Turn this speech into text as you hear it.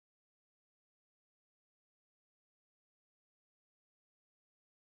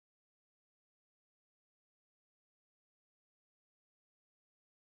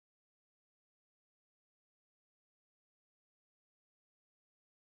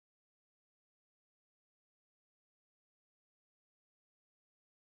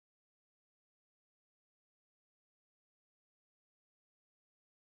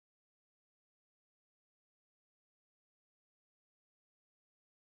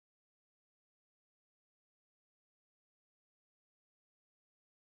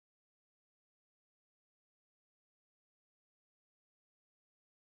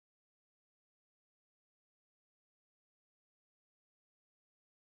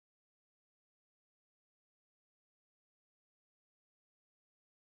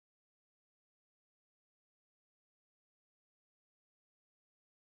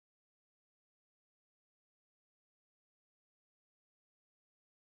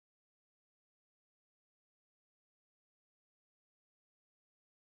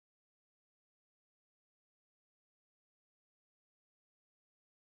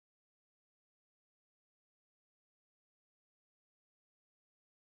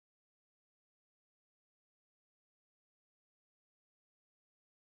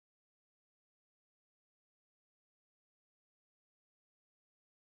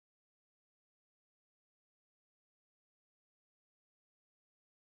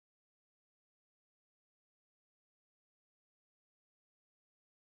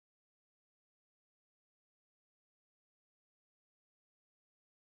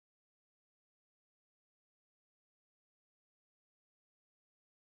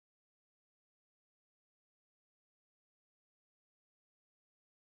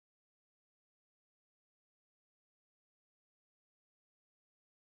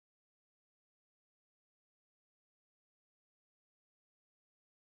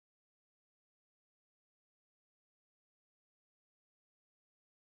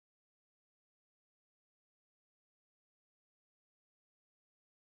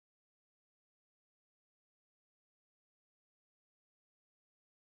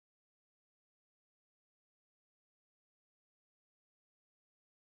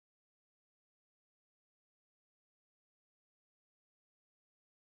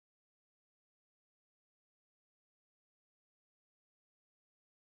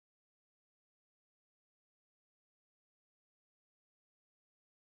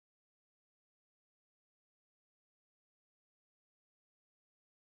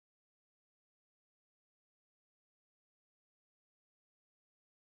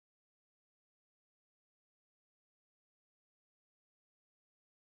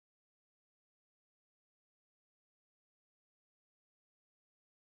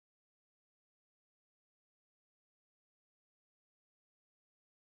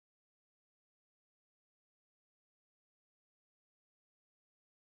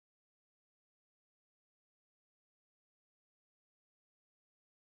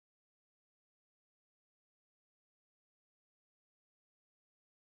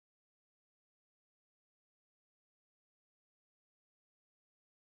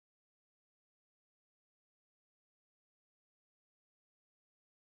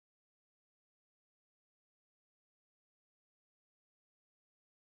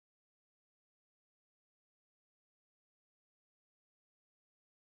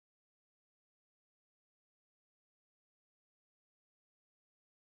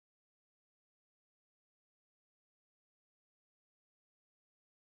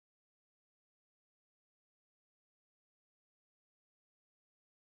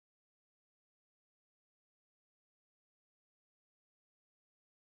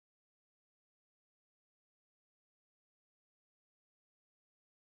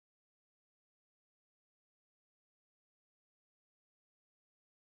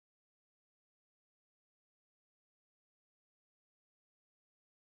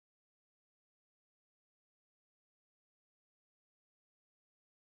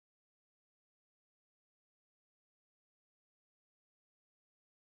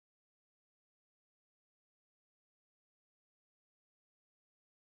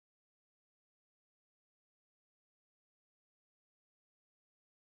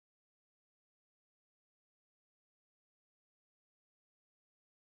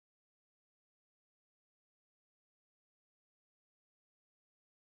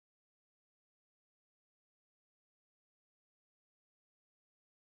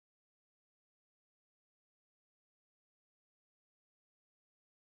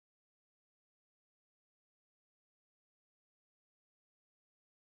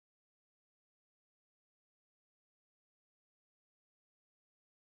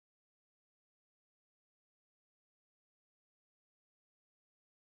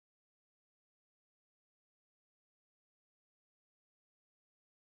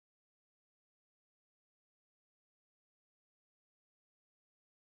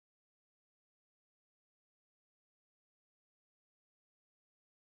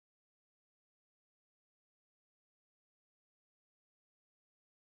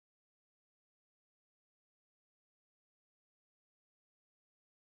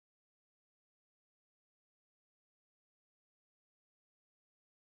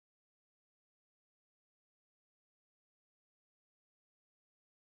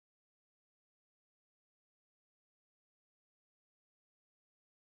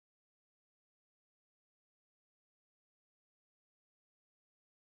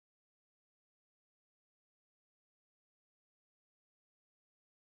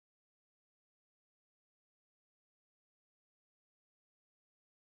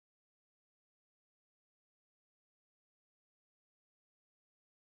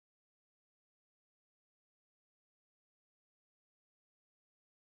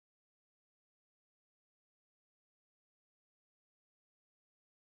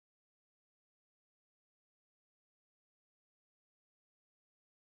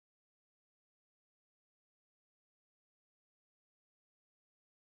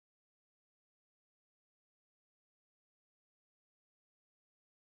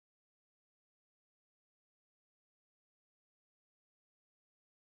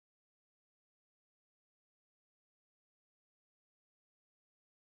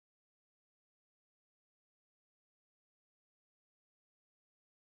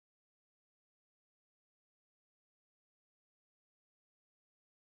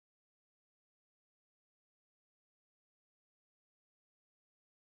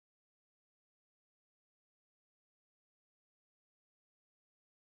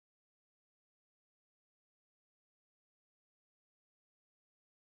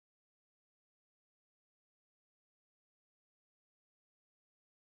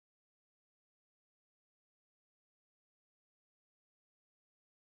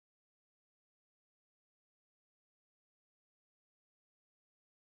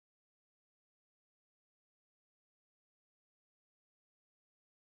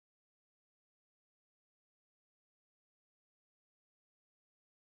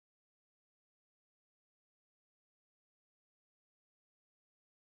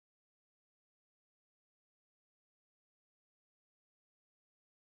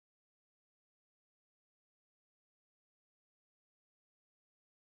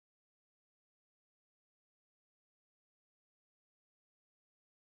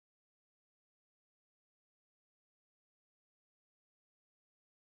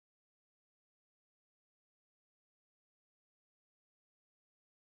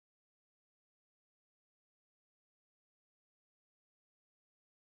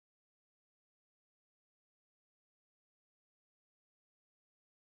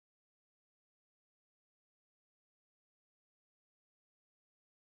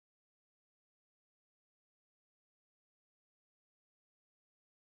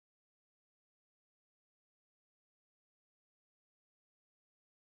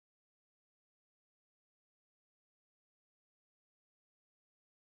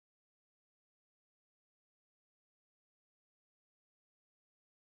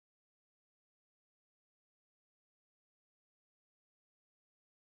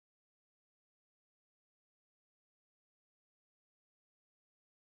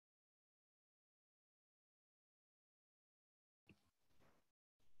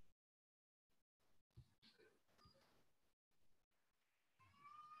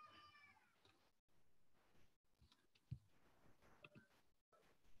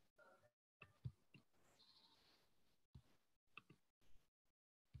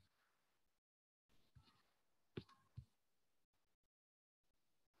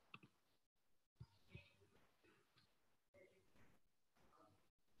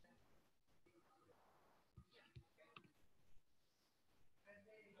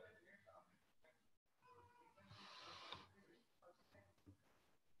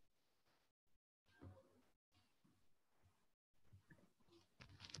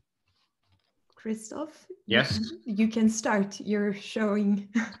Christoph. Yes. You can start. You're showing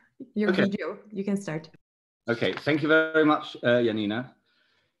your video. You can start. Okay, thank you very much, Janina.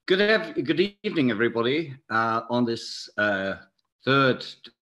 Good evening, everybody, on this third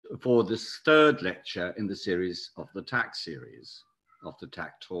lecture in the series of the TACK series, of the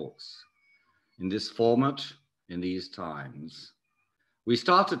TACK talks. In this format, in these times. We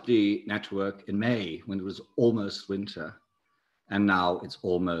started the network in May when it was almost winter, and now it's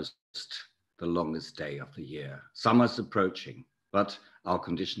almost the longest day of the year. Summer's approaching, but our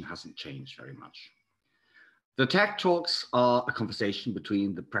condition hasn't changed very much. The TACK talks are a conversation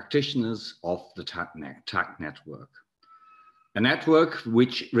between the practitioners of the TACK network, a network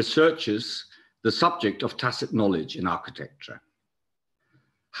which researches the subject of tacit knowledge in architecture,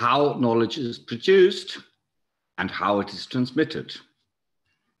 how knowledge is produced and how it is transmitted,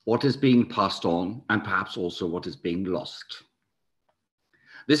 what is being passed on, and perhaps also what is being lost.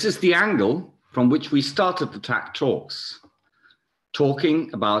 This is the angle from which we started the TACK talks, talking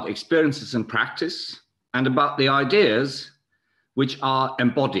about experiences in practice and about the ideas which are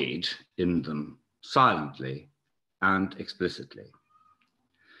embodied in them silently and explicitly.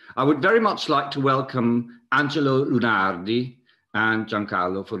 I would very much like to welcome Angelo Lunardi and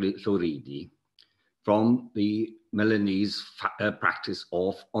Giancarlo Floridi from the Milanese practice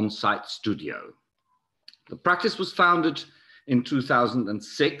of Onsite Studio. The practice was founded in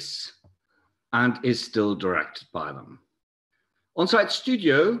 2006 and is still directed by them. Onsite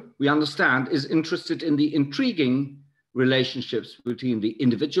Studio, we understand, is interested in the intriguing relationships between the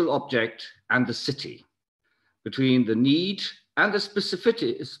individual object and the city, between the need and the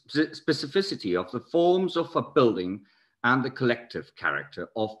specificity of the forms of a building and the collective character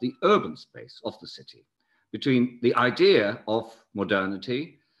of the urban space of the city, between the idea of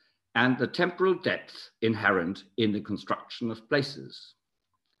modernity and the temporal depth inherent in the construction of places.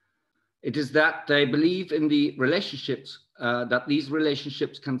 It is that they believe in the relationships, that these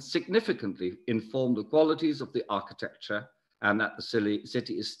relationships can significantly inform the qualities of the architecture, and that the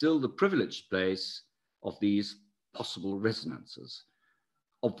city is still the privileged place of these possible resonances.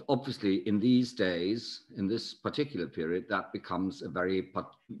 Obviously, in these days, in this particular period, that becomes a very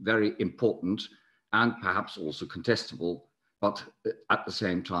important and perhaps also contestable, but at the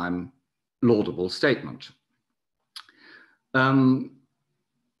same time, laudable statement. The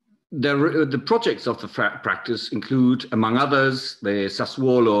projects of the practice include, among others, the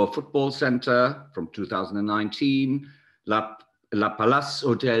Sassuolo Football Center from 2019, La Palace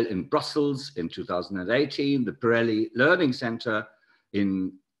Hotel in Brussels in 2018, the Pirelli Learning Center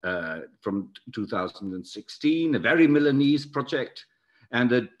from 2016, a very Milanese project, and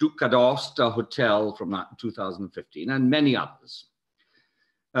the Duca d'Aosta Hotel from 2015, and many others.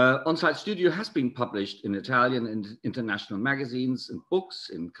 Onsite Studio has been published in Italian and international magazines and books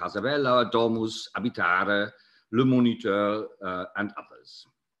in Casabella, Domus, Abitare, Le Moniteur, and others.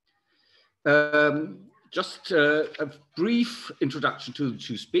 Just a brief introduction to the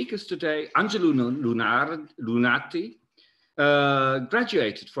two speakers today. Angelo Lunardi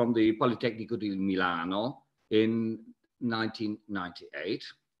graduated from the Politecnico di Milano in 1998,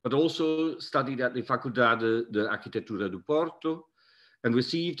 but also studied at the Facoltà de Architettura do Porto and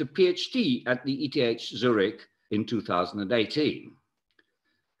received a PhD at the ETH Zurich in 2018.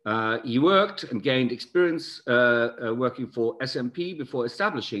 He worked and gained experience working for SMP before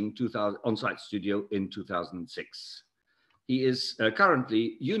establishing Onsite Studio in 2006. He is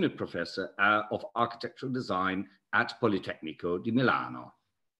currently unit professor of architectural design at Politecnico di Milano.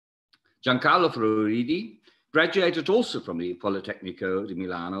 Giancarlo Floridi graduated also from the Politecnico di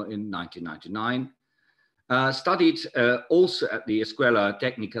Milano in 1999. Studied also at the Escuela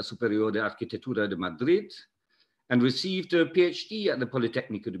Técnica Superior de Arquitectura de Madrid and received a PhD at the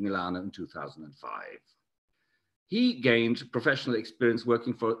Politecnico di Milano in 2005. He gained professional experience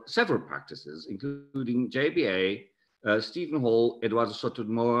working for several practices, including JBA, Stephen Hall, Eduardo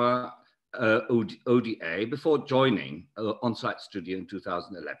Sotomayor, ODA, before joining Onsite Studio in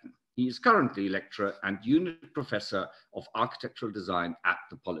 2011. He is currently lecturer and unit professor of architectural design at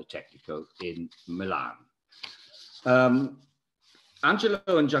the Politecnico in Milan. Angelo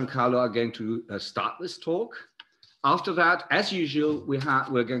and Giancarlo are going to start this talk. After that, as usual,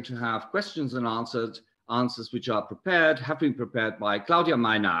 we're going to have questions and answers which are have been prepared by Claudia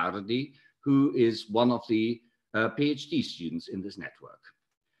Mainardi, who is one of the PhD students in this network.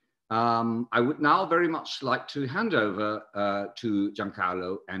 I would now very much like to hand over to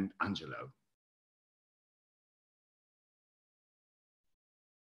Giancarlo and Angelo.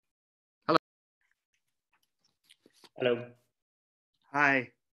 Hello. Hello.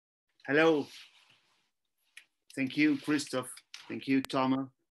 Hi. Hello. Thank you, Christoph. Thank you, Thomas,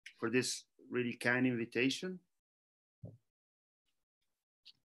 for this really kind invitation.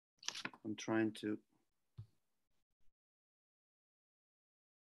 I'm trying to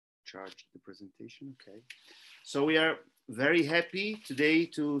charge the presentation. Okay. So we are very happy today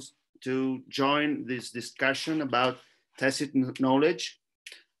to join this discussion about tacit knowledge.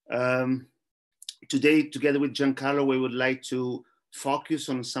 Today, together with Giancarlo, we would like to focus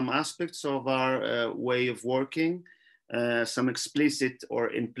on some aspects of our way of working, some explicit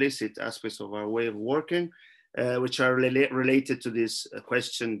or implicit aspects of our way of working, which are related to this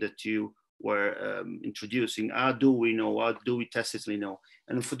question that you were introducing. How do we know? How do we tacitly know?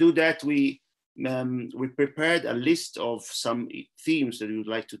 And to do that, we prepared a list of some themes that we would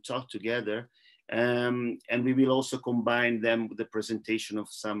like to talk together, and we will also combine them with the presentation of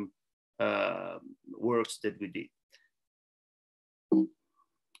some works that we did.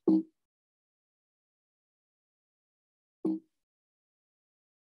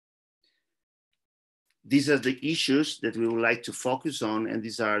 These are the issues that we would like to focus on, and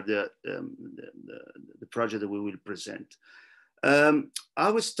these are the project that we will present. I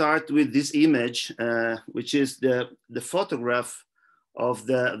will start with this image, which is the photograph of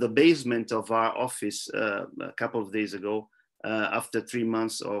the basement of our office a couple of days ago, after 3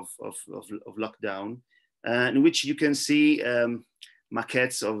 months of lockdown, in which you can see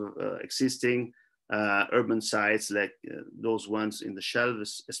maquettes of existing urban sites, like those ones in the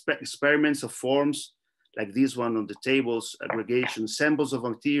shelves, experiments of forms, like this one on the tables, aggregation, samples of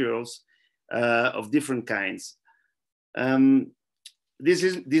materials of different kinds.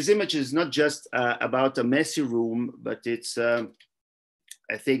 This image is not just about a messy room, but it's,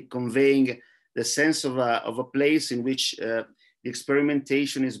 I think, conveying the sense of a place in which the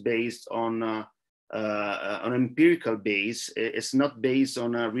experimentation is based on an empirical base. It's not based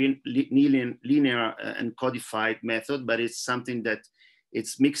on a linear and codified method, but it's something that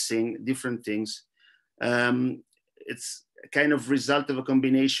it's mixing different things. It's a kind of result of a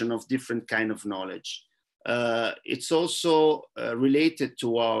combination of different kind of knowledge. It's also related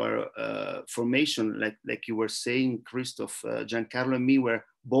to our formation, like you were saying, Christoph. Giancarlo and me were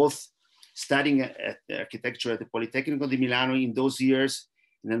both studying at architecture at the Politecnico di Milano in those years,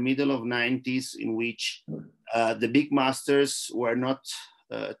 in the middle of 90s, in which the big masters were not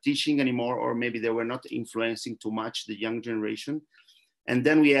teaching anymore, or maybe they were not influencing too much the young generation. And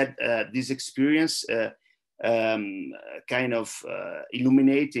then we had this experience, kind of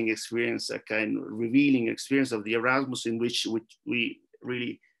illuminating experience, a kind of revealing experience of the Erasmus, in which we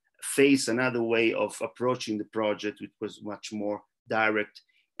really face another way of approaching the project, which was much more direct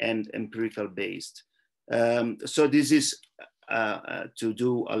and empirical based. So this is to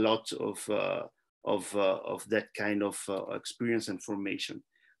do a lot of that kind of experience and formation.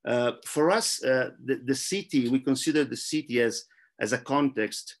 For us, the city, we consider the city as a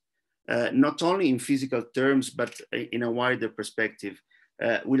context, not only in physical terms, but in a wider perspective.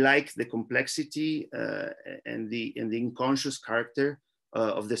 We like the complexity and the unconscious character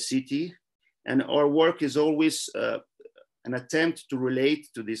of the city. And our work is always an attempt to relate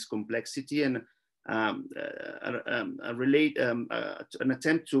to this complexity, and an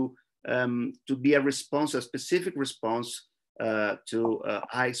attempt to be a response, a specific response to a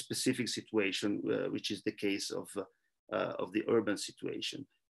high specific situation, which is the case of the urban situation.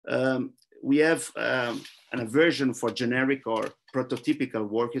 We have an aversion for generic or prototypical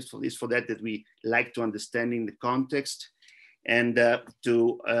work. It's for that we like to understand in the context, and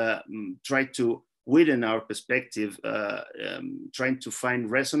to try to, within our perspective, trying to find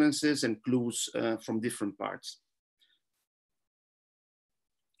resonances and clues from different parts.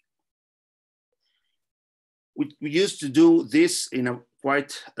 We used to do this in a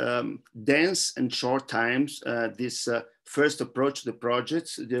quite dense and short times, this first approach to the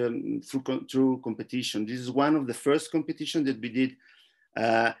projects through competition. This is one of the first competition that we did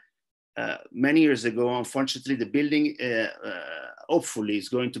many years ago. Unfortunately, the building hopefully is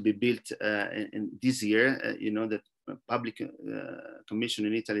going to be built in this year. You know that public commission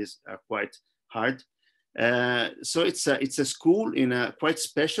in Italy are quite hard. So it's a school in a quite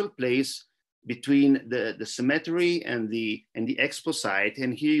special place between the cemetery and the expo site.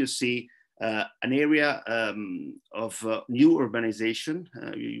 And here you see an area of new urbanization,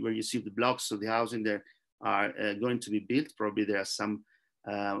 where you see the blocks of the housing that are going to be built. Probably there are some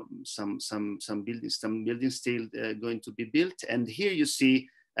buildings still going to be built. And here you see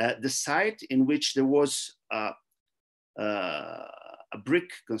the site in which there was a brick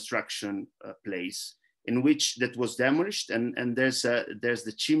construction place, in which that was demolished, and there's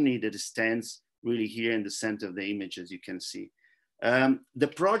the chimney that stands really here in the center of the image, as you can see. The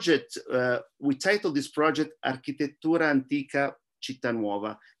project, we titled this project Architettura Antica Città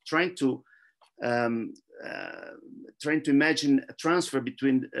Nuova, trying to trying to imagine a transfer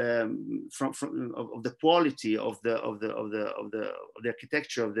between of the quality of the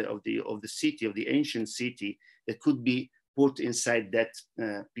architecture of the city, of the ancient city, that could be put inside that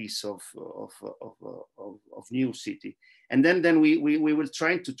piece of new city. And then we will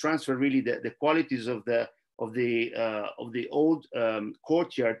try to transfer really the qualities of the old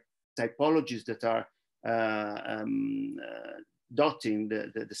courtyard typologies that are dotting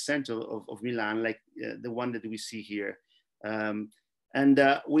the center of Milan, like the one that we see here.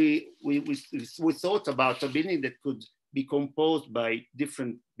 We thought about a building that could be composed by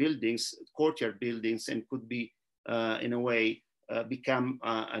different buildings, courtyard buildings, and could be, in a way, become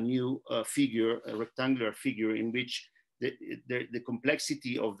a new figure, a rectangular figure, in which the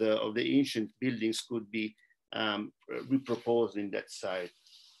complexity of the ancient buildings could be reproposed in that side.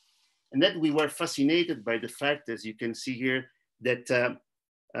 And that we were fascinated by the fact, as you can see here, that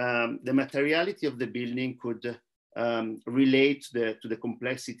the materiality of the building could relate to the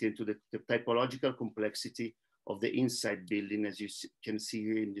complexity and to the typological complexity of the inside building, as you can see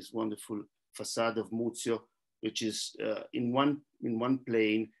here in this wonderful facade of Muzio, which is in one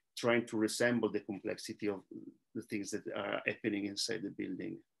plane trying to resemble the complexity of the things that are happening inside the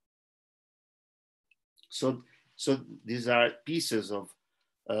building. So these are pieces of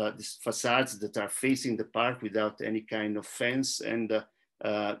these facades that are facing the park without any kind of fence, and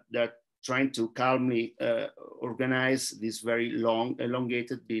they're trying to calmly organize this very long,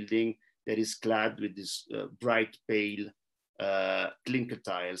 elongated building that is clad with this bright, pale clinker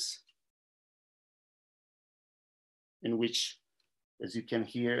tiles, in which, as you can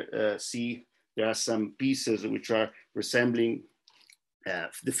here see, there are some pieces which are resembling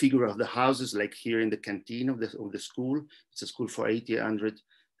the figure of the houses, like here in the canteen of the school. It's a school for 800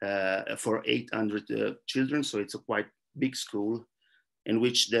 children, so it's a quite big school, in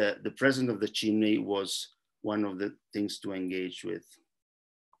which the presence of the chimney was one of the things to engage with.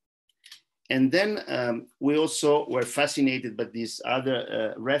 And then we also were fascinated by this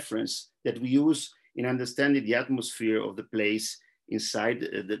other reference that we use in understanding the atmosphere of the place inside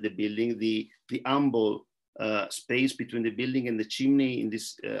the building, the humble space between the building and the chimney in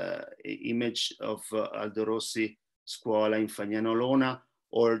this image of Aldo Rossi Scuola in Fagnanolona,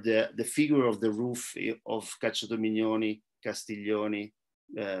 or the figure of the roof of Cacciadominioni Castiglioni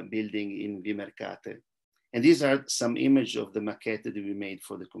building in Via Mercate. And these are some images of the maquette that we made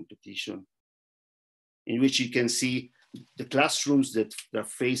for the competition, in which you can see the classrooms that are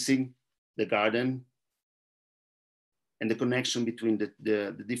facing the garden and the connection between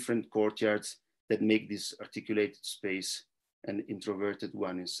the different courtyards that make this articulated space an introverted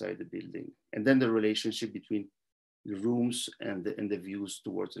one inside the building. And then the relationship between the rooms and the views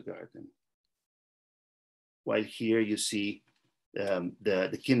towards the garden. While here you see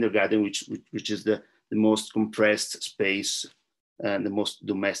the kindergarten, which is the most compressed space and the most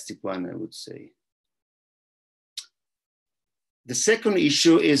domestic one, I would say. The second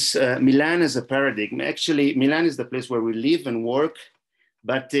issue is Milan as a paradigm. Actually, Milan is the place where we live and work,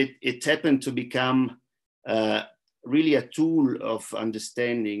 but it happened to become really a tool of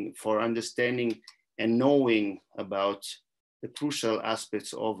understanding, for understanding and knowing about the crucial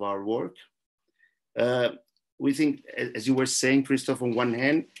aspects of our work. We think, as you were saying, Christoph, on one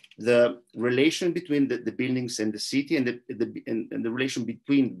hand, the relation between the buildings and the city, and the relation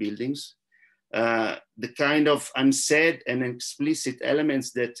between buildings, the kind of unsaid and explicit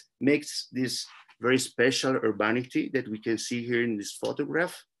elements that makes this very special urbanity that we can see here in this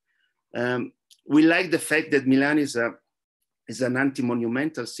photograph. We like the fact that Milan is an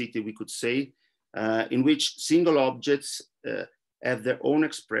anti-monumental city, we could say, in which single objects have their own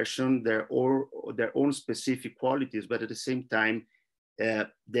expression, their own specific qualities, but at the same time,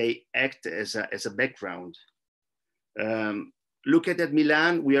 they act as a background. Look at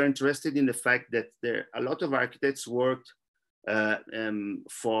Milan, we are interested in the fact that a lot of architects worked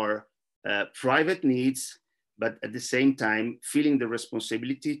for private needs, but at the same time, feeling the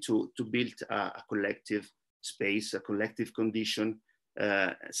responsibility to build a collective space, a collective condition,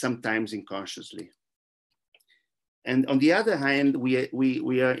 sometimes unconsciously. And on the other hand, we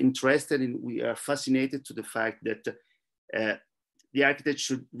are interested in, we are fascinated to the fact that the architect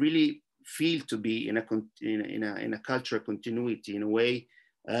should really feel to be in a cultural continuity, in a way,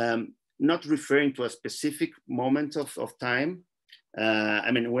 not referring to a specific moment of time.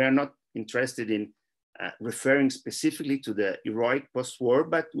 I mean, we are not interested in referring specifically to the heroic post-war,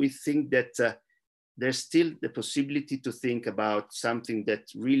 but we think that there's still the possibility to think about something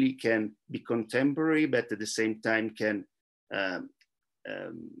that really can be contemporary, but at the same time can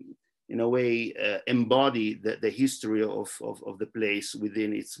in a way, embody the history of the place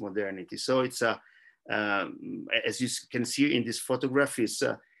within its modernity. So it's as you can see in this photograph, it's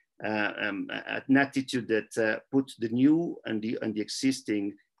an attitude that put the new and the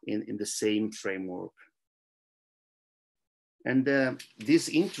existing in the same framework. And this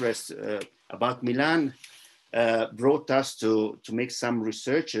interest about Milan brought us to make some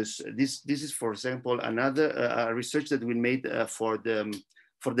researches. This is, for example, another research that we made for the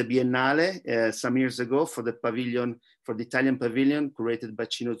Biennale some years ago, for the pavilion, for the Italian pavilion curated by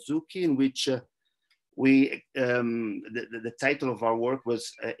Cino Zucchi, in which the title of our work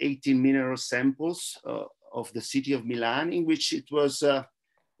was 18 mineral samples of the city of Milan, in which it was our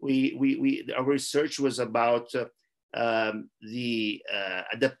research was about the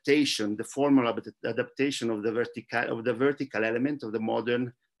adaptation, the formal adaptation of the vertical element, of the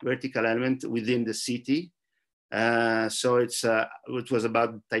modern vertical element within the city. So it was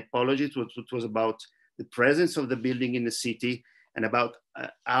about typology, it was about the presence of the building in the city, and about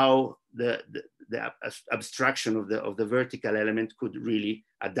how the abstraction of the vertical element could really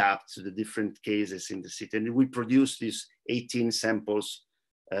adapt to the different cases in the city. And we produced these 18 samples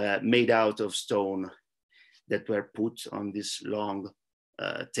made out of stone that were put on this long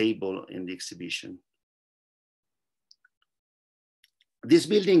table in the exhibition. This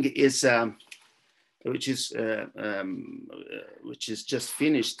building is, which is just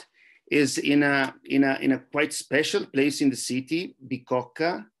finished, is in a quite special place in the city,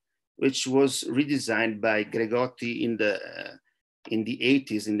 Bicocca, which was redesigned by Gregotti in the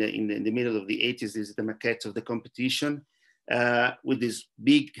 80s, in the middle of the 80s. This is the maquette of the competition, with these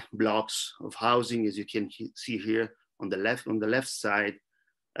big blocks of housing, as you can see here on the left side,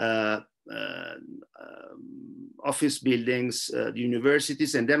 office buildings, the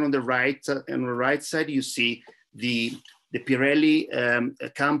universities, and then on the right side you see the Pirelli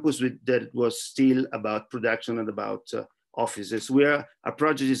campus that was still about production and about offices. Where our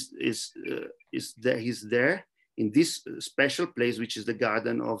project is there in this special place, which is the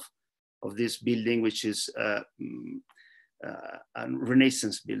garden of this building, which is a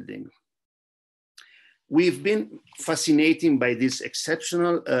Renaissance building. We've been fascinated by this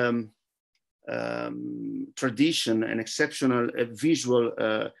exceptional tradition and exceptional visual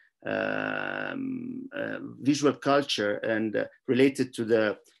culture, and related to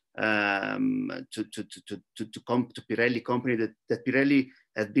the to Pirelli company that Pirelli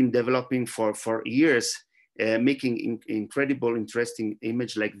has been developing for years, making incredible, interesting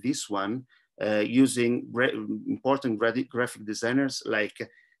image like this one, using important graphic designers like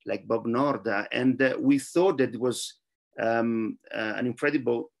Bob Norda. And we thought that it was an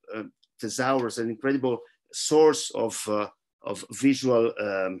incredible thesaurus, an incredible source of visual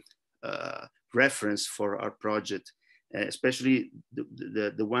reference for our project, especially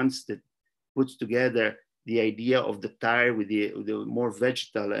the ones that put together the idea of the tire with the more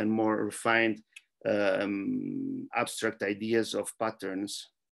vegetal and more refined abstract ideas of patterns.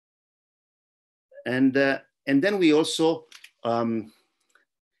 And then we also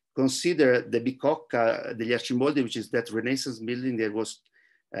consider the Bicocca degli Arcimboldi, which is that Renaissance building that was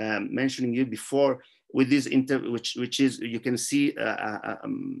mentioning you before, with this which is, you can see a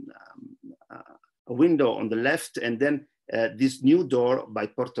window on the left, and then this new door by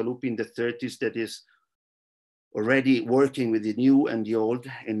Portaluppi in the 30s that is already working with the new and the old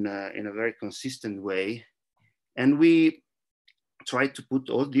in a very consistent way. And we try to put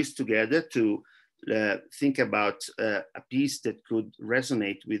all this together to think about a piece that could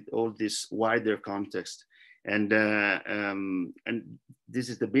resonate with all this wider context. And this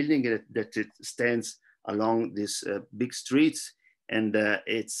is the building that it stands along these big streets, and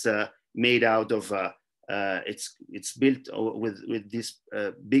it's made out of it's built with these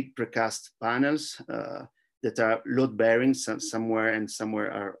big precast panels that are load bearing, somewhere and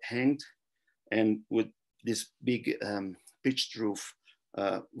somewhere are hanged, and with this big pitched roof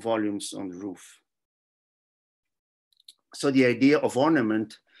volumes on the roof. So the idea of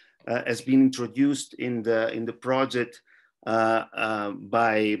ornament has been introduced in the project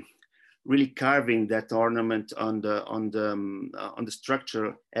by really carving that ornament on the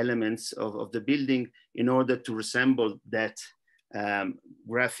structural elements of the building, in order to resemble that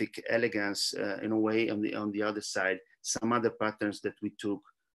graphic elegance in a way on the other side. Some other patterns that we took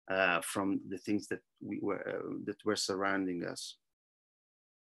from the things that were surrounding us.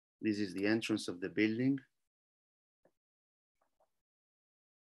 This is the entrance of the building.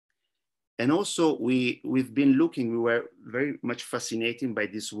 And also we've been looking, we were very much fascinated by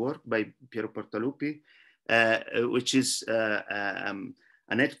this work by Piero Portaluppi, which is a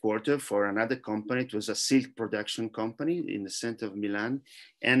an headquarters for another company. It was a silk production company in the center of Milan.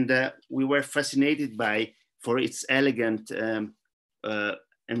 And we were fascinated for its elegant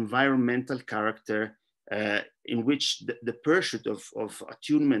environmental character, in which the pursuit of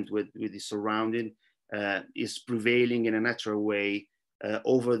attunement with the surrounding is prevailing in a natural way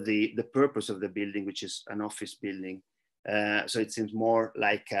over the purpose of the building, which is an office building. So it seems more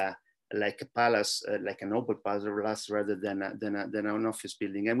like a palace, like a noble palace, rather than an office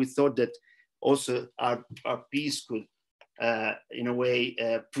building. And we thought that also our piece could, in a way,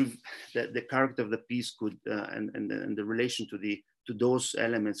 prove that the character of the piece could, and the relation to those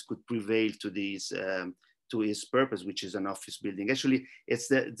elements could prevail to these. To its purpose, which is an office building. Actually, it's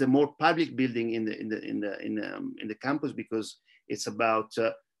the more public building in the campus, because it's about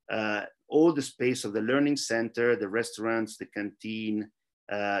all the space of the learning center, the restaurants, the canteen,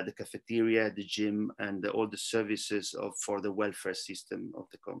 the cafeteria, the gym, and all the services for the welfare system of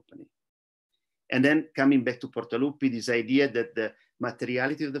the company. And then coming back to Portaluppi, this idea that the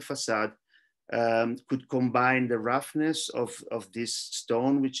materiality of the facade could combine the roughness of this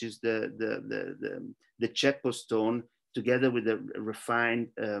stone, which is the Ceppo stone, together with the refined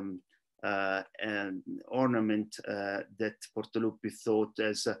and ornament that Portaluppi thought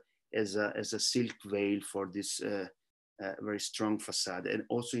as a silk veil for this very strong facade. And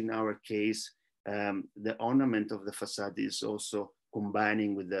also in our case, the ornament of the facade is also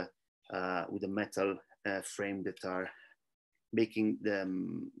combining with the metal frame that are making the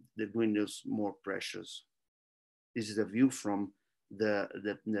windows more precious. This is a view from the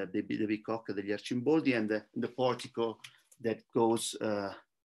Bicocca degli Arcimboldi, and the portico that goes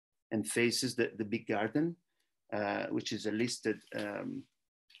and faces the big garden, which is a listed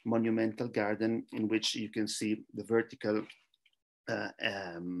monumental garden in which you can see the vertical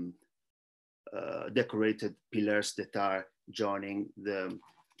decorated pillars that are joining the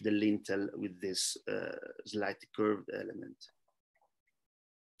lintel with this slightly curved element.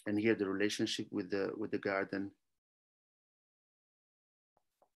 And here the relationship with the garden.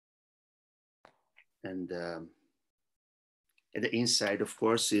 And the inside, of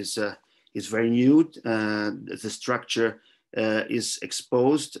course, is very nude. The structure is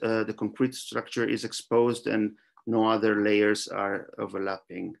exposed. The concrete structure is exposed, and no other layers are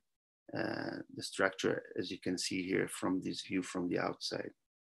overlapping the structure, as you can see here from this view from the outside.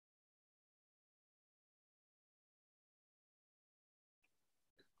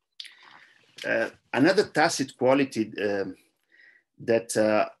 Another tacit quality that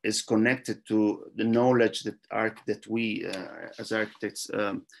is connected to the knowledge that we as architects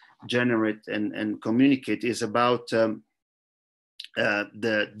generate and communicate is about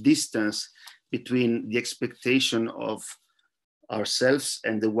the distance between the expectation of ourselves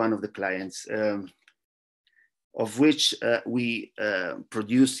and the one of the clients, of which we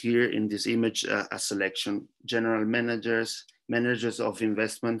produce here in this image a selection: general managers, managers of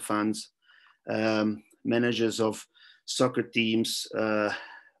investment funds, managers of soccer teams,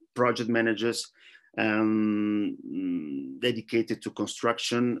 project managers dedicated to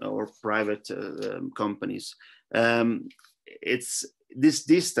construction or private companies. It's this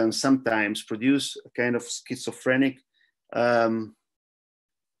distance sometimes produce a kind of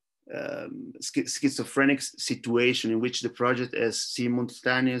schizophrenic situation in which the project has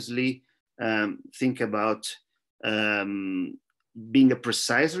simultaneously think about being a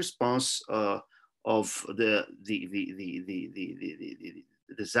precise response of the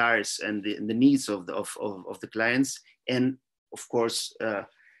desires and the needs of the clients, and of course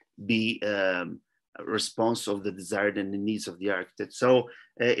be a response of the desire and the needs of the architect. So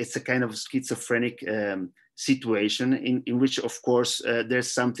it's a kind of schizophrenic situation in which, of course,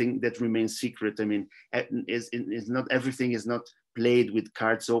 there's something that remains secret. I mean, is not everything is not played with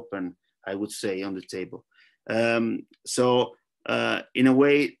cards open, I would say, on the table. So in a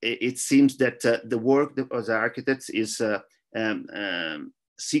way, it seems that the work of the architects is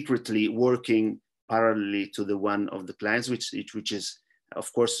secretly working parallelly to the one of the clients, which is,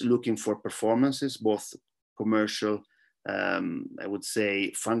 of course, looking for performances, both commercial, I would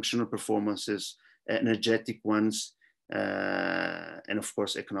say, functional performances, energetic ones, and of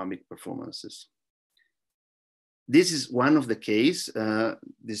course, economic performances. This is one of the case,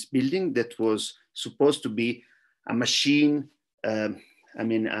 this building that was supposed to be a machine, I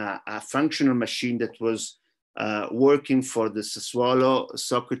mean, a functional machine that was working for the Sassuolo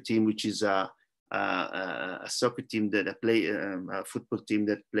soccer team, which is a soccer team that a football team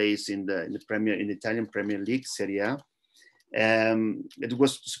that plays in the Italian Premier League, Serie A. It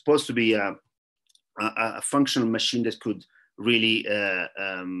was supposed to be a functional machine that could really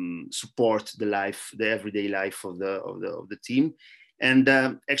support the everyday life of the team. And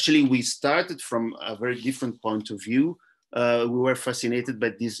actually, we started from a very different point of view. We were fascinated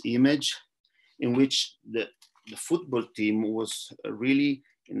by this image in which the football team was really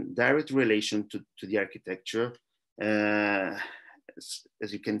in direct relation to the architecture.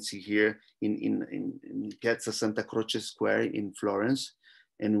 As you can see here in Piazza Santa Croce Square in Florence,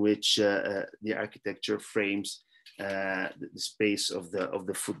 in which the architecture frames the space of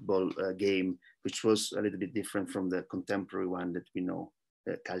the football game, which was a little bit different from the contemporary one that we know,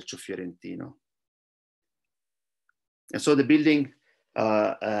 Calcio Fiorentino. And so the building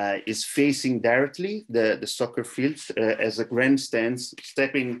is facing directly the soccer fields as a grandstand,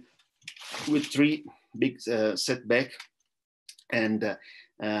 stepping with 3 big setback, and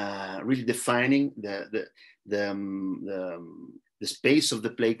really defining the space of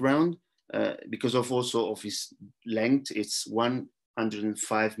the playground because of also of its length. It's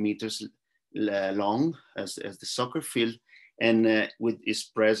 105 meters long as the soccer field, and with its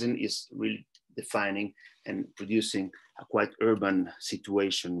presence is really defining and producing a quite urban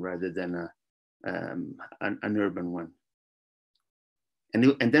situation rather than an urban one.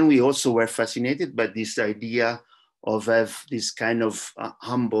 And then we also were fascinated by this idea of have this kind of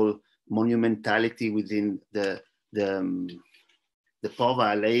humble monumentality within the Po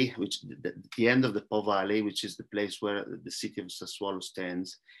Valley, which the end of the Po Valley, which is the place where the city of Sassuolo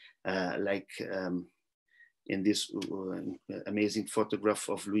stands, like in this amazing photograph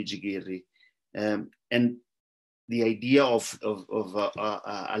of Luigi Ghirri. And the idea of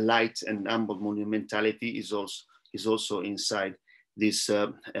a light and humble monumentality is also inside this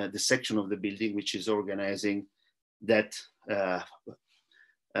the section of the building which is organizing that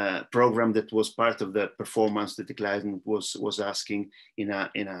program that was part of the performance that the client was asking in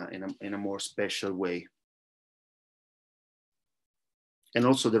a more special way. And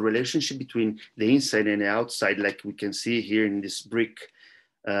also the relationship between the inside and the outside, like we can see here in this brick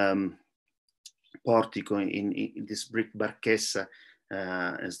portico, in this brick barchessa,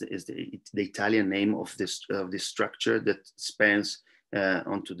 as the Italian name of this structure that spans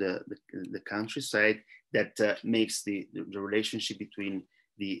onto the countryside, that makes the relationship between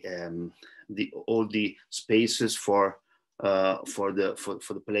all the spaces for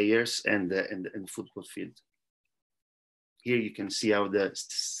the players and the football field. Here you can see how the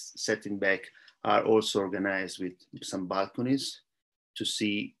setting back are also organized with some balconies to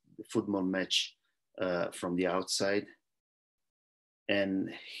see the football match from the outside.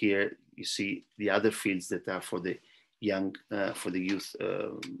 And here you see the other fields that are for the young, for the youth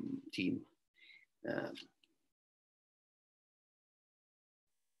team.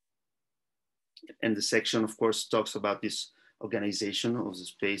 And the section, of course, talks about this organization of the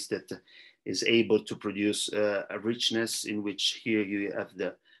space that is able to produce a richness in which here you have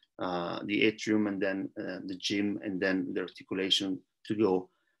the atrium and then the gym and then the articulation to go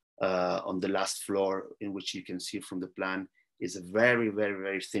on the last floor, in which you can see from the plan is a very, very,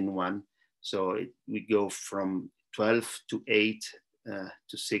 very thin one. So we go from 12 to 8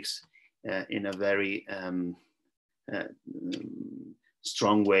 to 6 in a very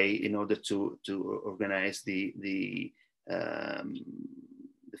strong way in order to organize the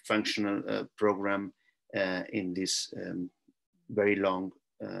functional program in this very long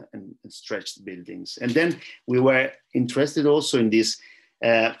and stretched buildings. And then we were interested also in this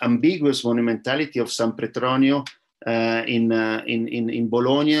ambiguous monumentality of San Petronio in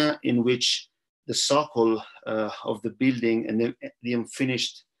Bologna, in which the socle of the building and the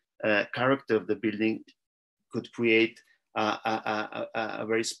unfinished character of the building could create a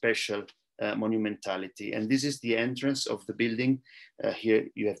very special monumentality. And this is the entrance of the building. Here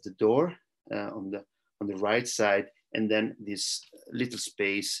you have the door on the right side, and then this little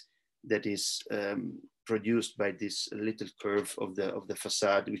space that is produced by this little curve of the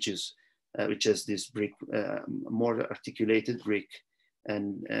facade, which has this brick, more articulated brick,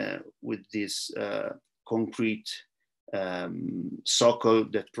 and with this concrete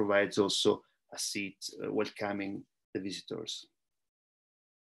socle that provides also a seat welcoming the visitors.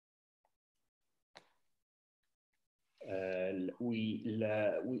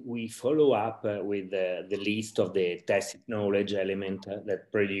 We follow up with the list of the tacit knowledge element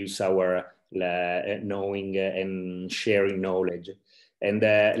that produce our knowing and sharing knowledge. And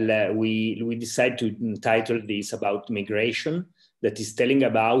we decided to title this about migration, that is telling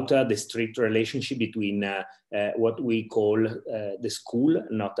about the strict relationship between what we call the school,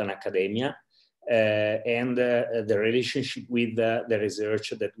 not an academia, and the relationship with the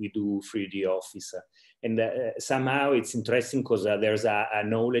research that we do through the office. And somehow it's interesting because there's a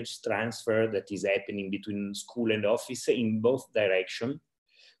knowledge transfer that is happening between school and office in both directions.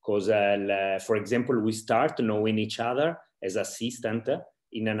 Because, for example, we start knowing each other as assistant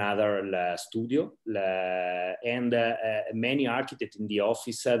in another studio, and many architects in the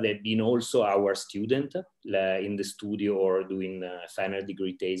office, they've been also our student in the studio or doing final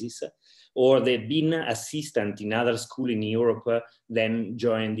degree thesis, or they've been assistant in other school in Europe, then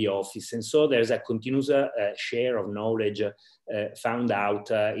join the office. And so there's a continuous share of knowledge found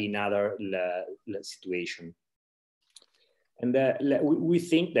out in other situations. And we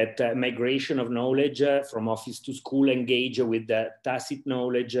think that migration of knowledge from office to school engage with the tacit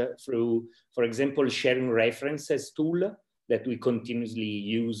knowledge through, for example, sharing references tool that we continuously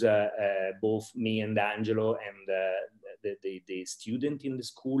use, both me and Angelo and the student in the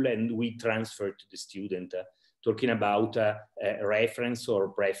school, and we transfer to the student, talking about reference or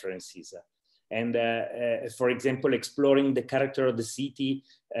preferences. And for example, exploring the character of the city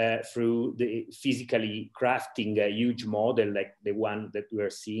through the physically crafting a huge model like the one that we are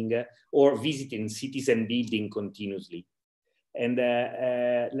seeing, or visiting cities and building continuously. And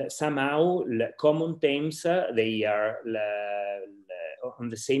somehow common themes, they are on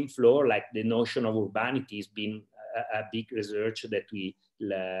the same floor, like the notion of urbanity has been a big research that we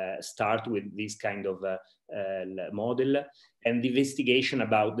start with this kind of model, and the investigation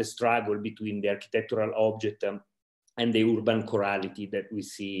about the struggle between the architectural object and the urban chorality that we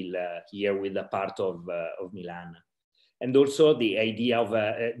see here with a part of Milan. And also the idea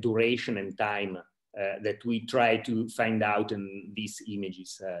of duration and time that we try to find out in these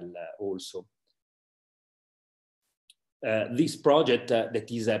images also. This project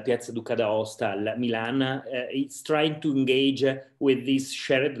that is Piazza Duca d'Aosta, Milan, it's trying to engage with this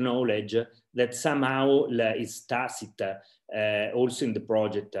shared knowledge that somehow is tacit also in the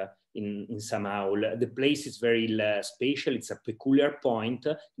project. In somehow the place is very spatial. It's a peculiar point.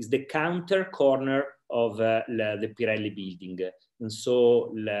 It's the counter corner of the Pirelli building, and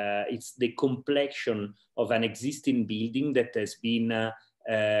so it's the complexion of an existing building that has been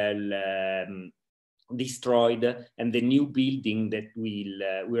destroyed, and the new building that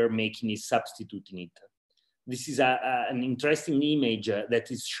we're making is substituting it. This is an interesting image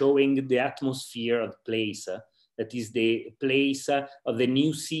that is showing the atmosphere of the place. That is the place of the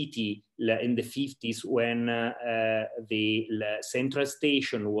new city in the 50s, when the central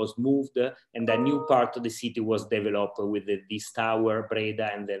station was moved and a new part of the city was developed with this tower,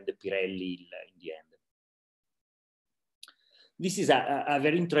 Breda, and then the Pirelli in the end. This is a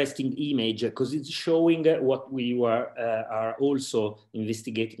very interesting image because it's showing what we are also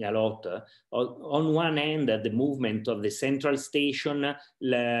investigating a lot. On one end, the movement of the central station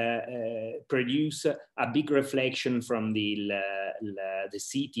produce a big reflection from the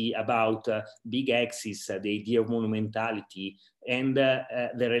city about big axis, the idea of monumentality, and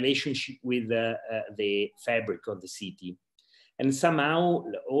the relationship with the fabric of the city. And somehow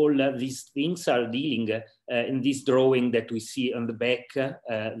all these things are dealing in this drawing that we see on the back,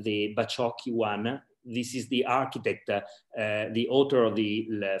 the Bacciocchi one. This is the architect, the author of the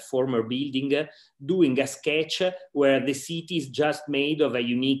former building, doing a sketch where the city is just made of a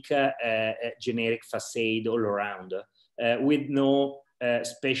unique generic facade all around, with no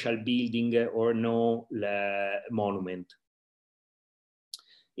special building or no monument.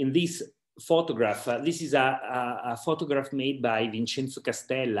 In this photograph, this is a photograph made by Vincenzo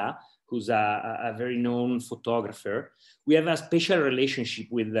Castella, who's a very known photographer. We have a special relationship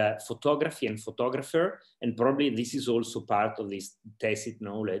with photography and photographer, and probably this is also part of this tacit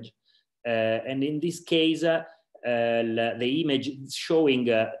knowledge. And in this case, the image is showing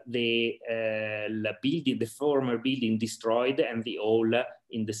the building, the former building destroyed, and the whole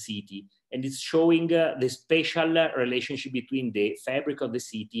in the city. And it's showing the special relationship between the fabric of the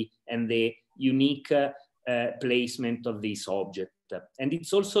city and the unique placement of this object. And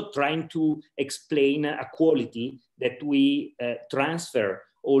it's also trying to explain a quality that we transfer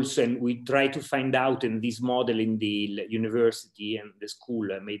also, and we try to find out in this model in the university and the school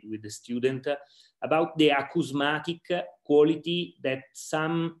made with the student, about the acousmatic quality that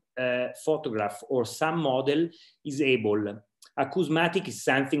some photograph or some model is able. Acousmatic is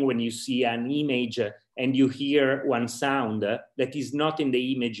something when you see an image and you hear one sound that is not in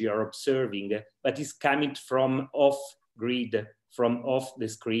the image you're observing, but is coming from off-grid, from off the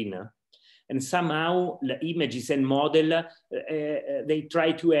screen. And somehow the images and model, they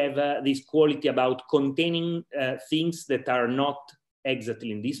try to have this quality about containing things that are not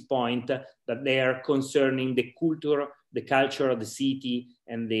exactly in this point, but they are concerning the culture of the city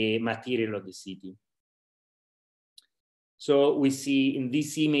and the material of the city. So we see in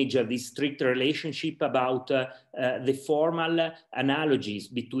this image this strict relationship about the formal analogies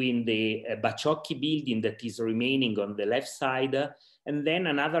between the Bacciocchi building that is remaining on the left side, and then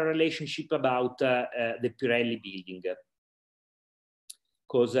another relationship about the Pirelli building.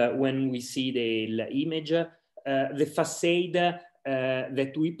 because when we see the image, the facade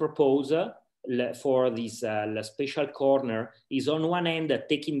that we propose for this special corner is on one end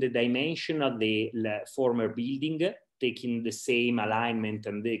taking the dimension of the former building, taking the same alignment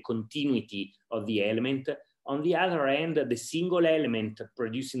and the continuity of the element. On the other end, the single element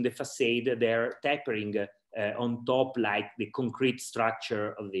producing the facade, they're tapering on top like the concrete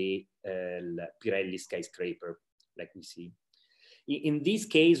structure of the Pirelli skyscraper, like we see. In this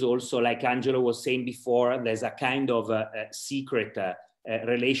case also, like Angelo was saying before, there's a kind of secret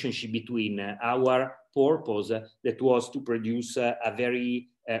relationship between our purpose that was to produce a very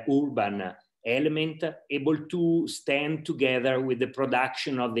urban element able to stand together with the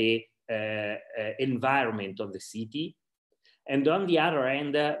production of the environment of the city. And on the other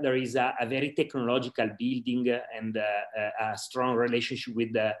end, there is a very technological building and a strong relationship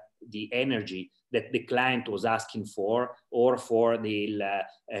with the energy that the client was asking for, or for the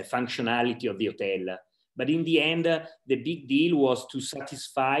functionality of the hotel. But in the end, the big deal was to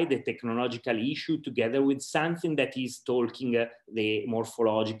satisfy the technological issue together with something that is talking the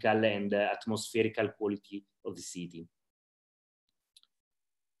morphological and atmospherical quality of the city.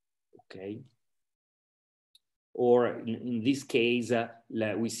 Okay. Or in this case,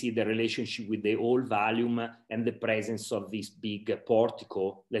 we see the relationship with the whole volume and the presence of this big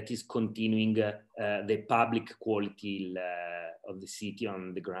portico that is continuing the public quality of the city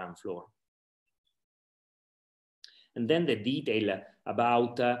on the ground floor. And then the detail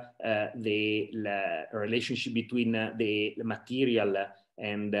about the relationship between the material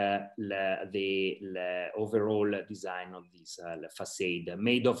and the overall design of this facade,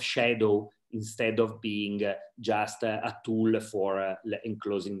 made of shadow instead of being just a tool for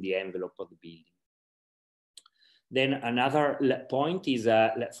enclosing the envelope of the building. Then another point is,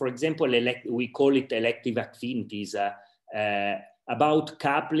 for example, we call it elective affinities, about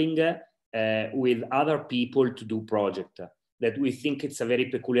coupling with other people to do project, that we think it's a very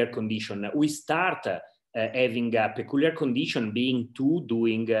peculiar condition. We start having a peculiar condition being two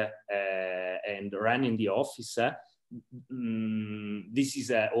doing and running the office. This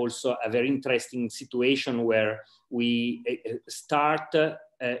is also a very interesting situation where we start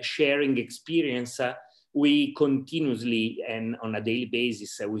sharing experience. We continuously and on a daily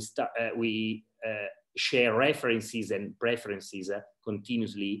basis, we share references and preferences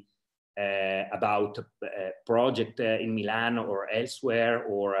continuously about project in Milan or elsewhere,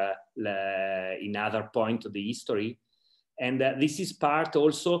 or in other point of the history. And this is part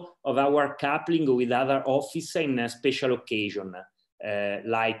also of our coupling with other offices in a special occasion,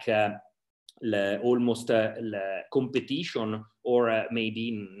 like almost competition, or maybe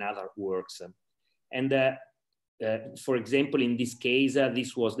in other works. And for example, in this case,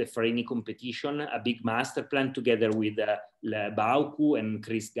 this was the Farini competition, a big master plan together with Bauku and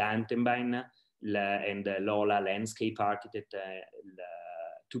Chris Gantenbein and Lola, landscape architect,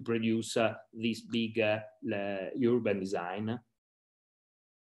 to produce this big urban design.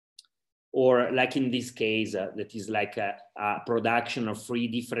 Or like in this case, that is like a production of 3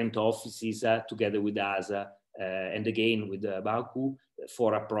 different offices together with us, and again with Bauku,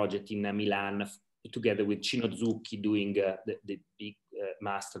 for a project in Milan, together with Shinozuki doing the big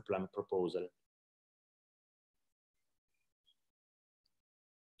master plan proposal.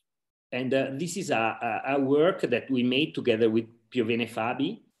 And this is a work that we made together with Piovene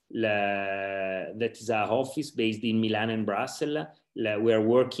Fabi, that is an office based in Milan and Brussels. We are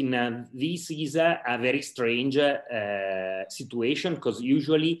working, this is a very strange situation, because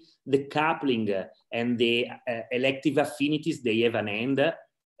usually the coupling and the elective affinities, they have an end,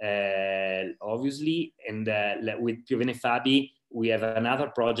 obviously. And with Piovene Fabi, we have another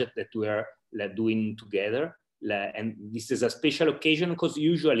project that we are doing together. And this is a special occasion because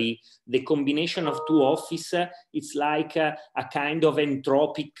usually the combination of 2 offices, it's like a kind of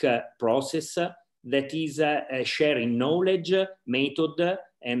entropic process that is sharing knowledge, method,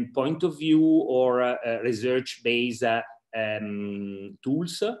 and point of view, or research-based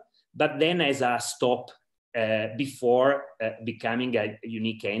tools, but then as a stop before becoming a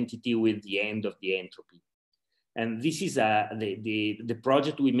unique entity with the end of the entropy. And this is the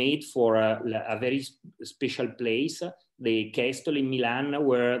project we made for a very special place, the Castle in Milan,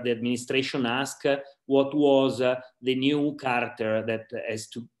 where the administration asked what was the new character that has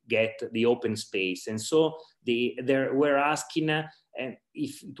to get the open space. And so they were asking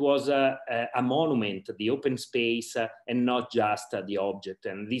if it was a monument, the open space, and not just the object.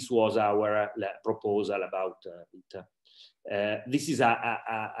 And this was our proposal about it. This is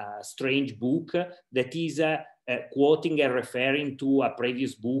a strange book that is quoting and referring to a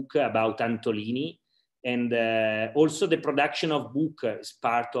previous book about Antolini, And also the production of book is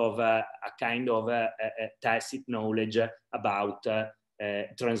part of a kind of a tacit knowledge about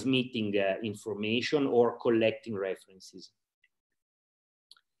transmitting information or collecting references.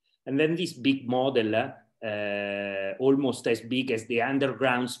 And then this big model, almost as big as the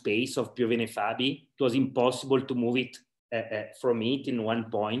underground space of Piovene Fabi, it was impossible to move it from it in one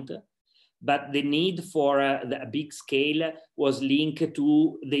point. But the need for a big scale was linked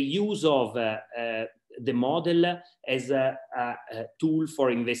to the use of the model as a tool for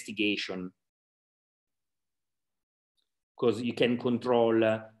investigation. Because you can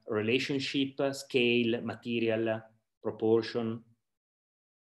control relationship, scale, material, proportion,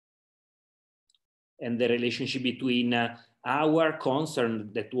 and the relationship between our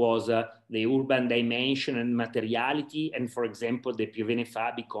concern that was the urban dimension and materiality, and for example, the Piovene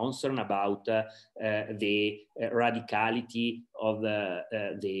Fabi concern about the radicality of the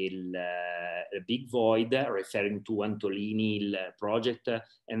big void, referring to Antolini project,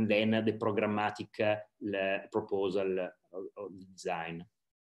 and then the programmatic proposal of design.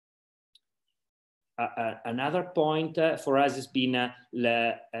 Another point for us has been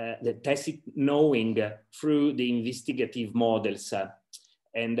the tacit knowing through the investigative models.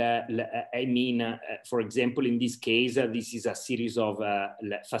 And I mean, for example, in this case, this is a series of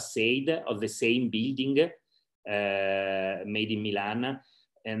facade of the same building made in Milan.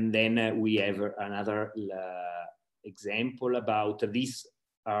 And then we have another example about this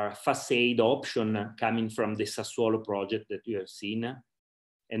facade option coming from the Sassuolo project that you have seen,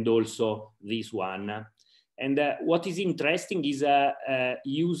 and also this one. And what is interesting is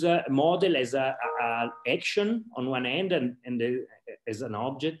use a model as an action on one end and as an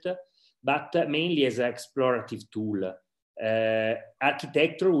object, but mainly as an explorative tool.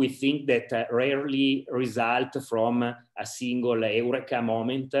 Architecture, we think that rarely result from a single eureka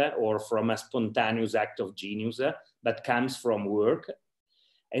moment or from a spontaneous act of genius, but comes from work.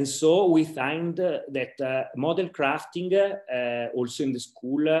 And so we find that model crafting, also in the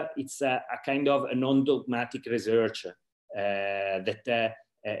school, it's a kind of a non-dogmatic research that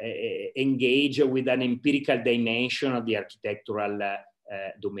engage with an empirical dimension of the architectural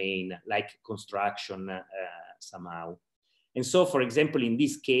domain, like construction somehow. And so, for example, in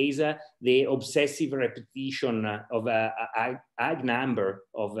this case, the obsessive repetition of a high number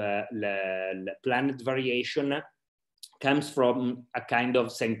of planet variation comes from a kind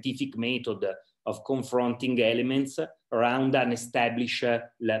of scientific method of confronting elements around an established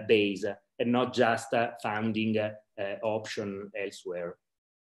base and not just finding option elsewhere.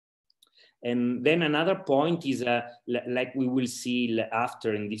 And then another point is, like we will see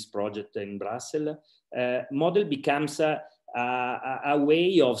after in this project in Brussels, model becomes a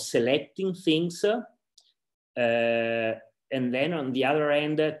way of selecting things and then on the other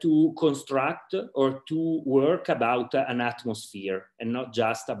end to construct or to work about an atmosphere and not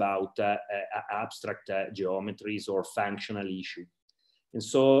just about abstract geometries or functional issue. And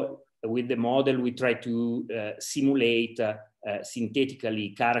so with the model, we try to simulate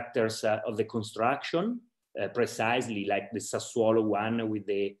synthetically characters of the construction, precisely like the Sassuolo one with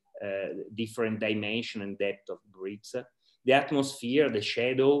the different dimension and depth of bricks, the atmosphere, the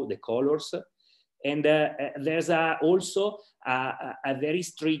shadow, the colors. And there's also a very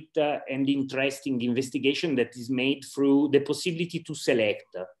strict and interesting investigation that is made through the possibility to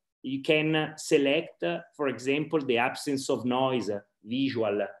select. You can select, for example, the absence of noise,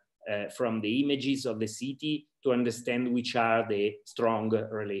 visual, from the images of the city to understand which are the strong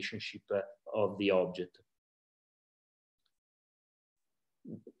relationship of the object.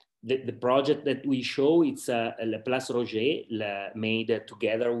 The project that we show, it's La Place Roger, made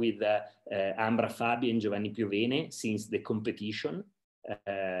together with Ambra Fabi and Giovanni Piovene since the competition,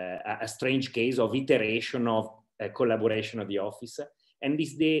 a strange case of iteration of collaboration of the office, and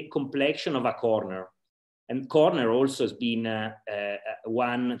is the complexion of a corner. And corner also has been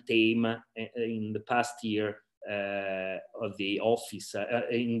one theme in the past year of the office,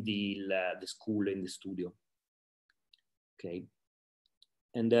 in the school, in the studio. Okay.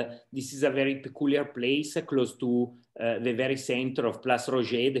 And this is a very peculiar place close to the very center of Place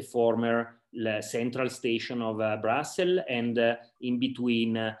Roger, the former central station of Brussels, and in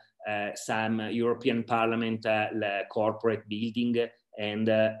between some European Parliament corporate building and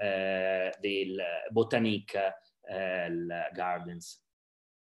the Botanique gardens.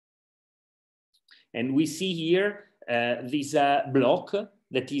 And we see here this block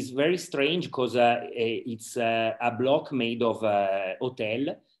that is very strange because it's a block made of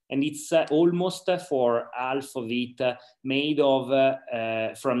hotel, and it's almost for half of it made of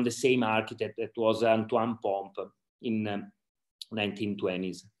from the same architect that was Antoine Pompe in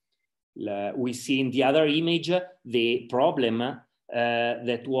 1920s. we see in the other image the problem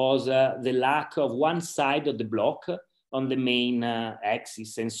that was the lack of one side of the block on the main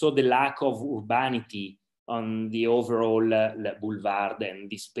axis, and so the lack of urbanity on the overall boulevard and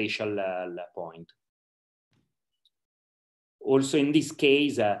the spatial point. Also in this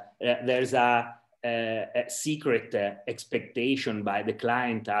case, there's a secret expectation by the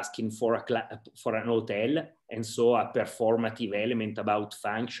client asking for an hotel, and so a performative element about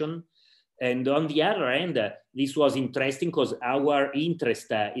function. And on the other hand, this was interesting because our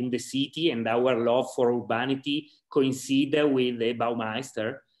interest in the city and our love for urbanity coincide with the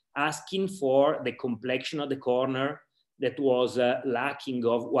Baumeister asking for the complexion of the corner that was lacking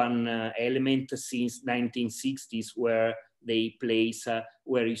of one element since 1960s, where they place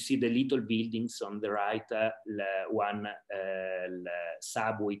where you see the little buildings on the right, one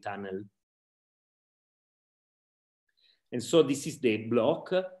subway tunnel. And so this is the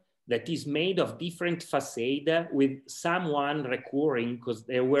block that is made of different facades with someone recurring because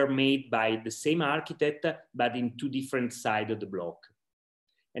they were made by the same architect, but in two different sides of the block.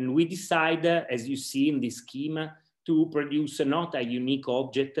 And we decide, as you see in this scheme, to produce not a unique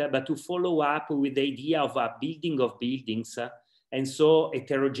object, but to follow up with the idea of a building of buildings. And so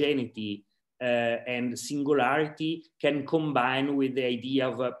heterogeneity and singularity can combine with the idea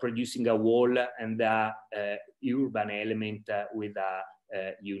of producing a wall and a urban element with a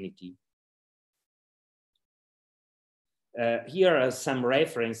unity. Here are some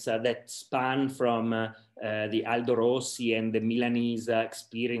references that span from the Aldo Rossi and the Milanese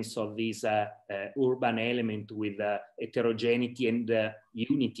experience of this urban element with heterogeneity and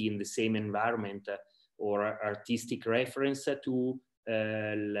unity in the same environment, or artistic reference to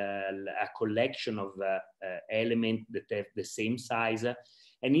a collection of elements that have the same size.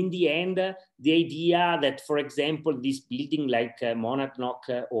 And in the end, the idea that, for example, this building like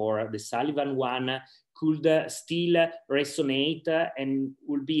Monadnock or the Sullivan one could still resonate and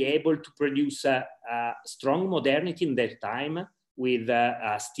will be able to produce a strong modernity in their time with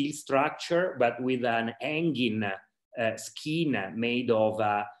a steel structure, but with an hanging skin made of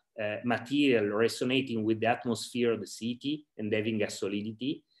material resonating with the atmosphere of the city and having a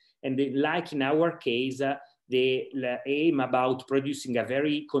solidity. And like in our case, the aim about producing a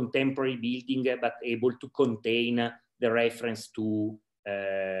very contemporary building, but able to contain the reference to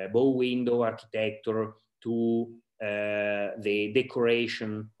bow window architecture, to the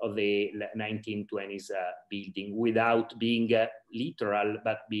decoration of the 1920s building without being literal,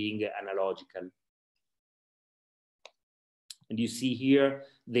 but being analogical. And you see here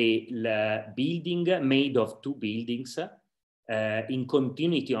the building made of two buildings in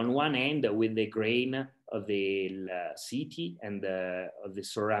continuity on one end with the grain of the city and of the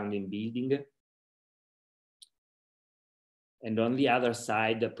surrounding building. And on the other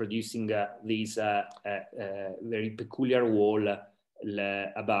side, producing this very peculiar wall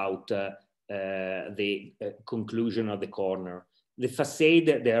about the conclusion of the corner. The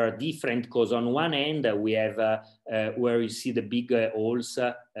facade, they are different because on one end we have where you see the big halls,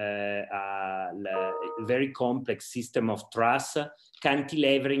 a very complex system of truss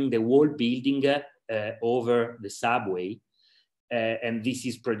cantilevering the whole building over the subway. And this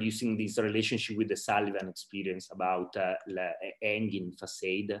is producing this relationship with the Sullivan experience about hanging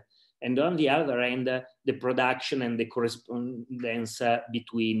facade. And on the other end, the production and the correspondence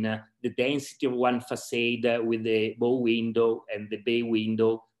between the density of one facade with the bow window and the bay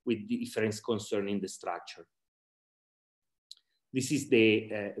window with difference concerning the structure. This is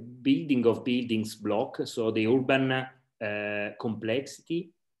the building of buildings block, so the urban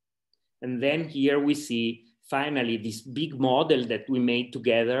complexity. And then here we see finally this big model that we made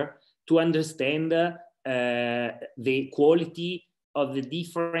together to understand the quality of the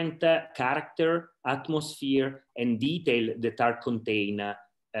different character, atmosphere, and detail that are contained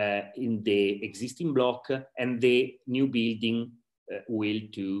in the existing block and the new building will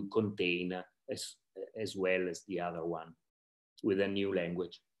to contain as well as the other one with a new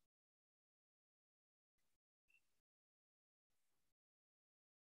language.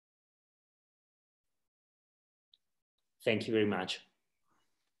 Thank you very much.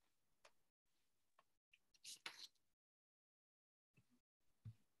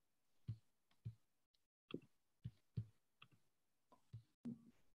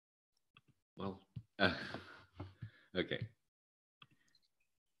 Well, okay.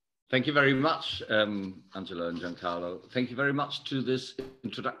 Thank you very much, Angelo and Giancarlo. Thank you very much to this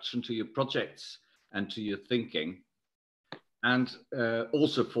introduction to your projects and to your thinking, and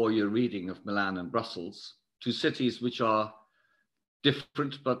also for your reading of Milan and Brussels, two cities which are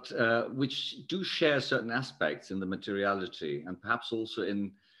different, but which do share certain aspects in the materiality and perhaps also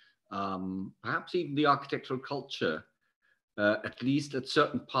in perhaps even the architectural culture, at least at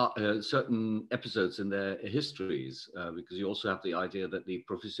certain episodes in their histories, because you also have the idea that the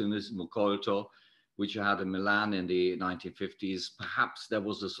Professionismo Colto, which you had in Milan in the 1950s, perhaps there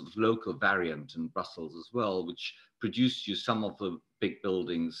was a sort of local variant in Brussels as well, which produced you some of the big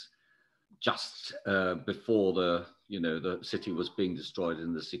buildings just before the city was being destroyed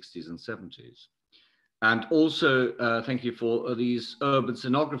in the 60s and 70s. And also, thank you for these urban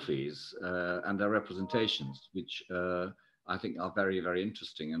scenographies and their representations, which I think are very, very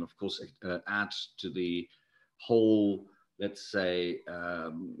interesting. And of course, add to the whole, let's say,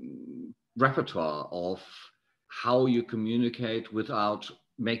 repertoire of how you communicate without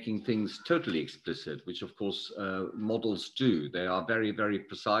making things totally explicit, which of course models do. They are very, very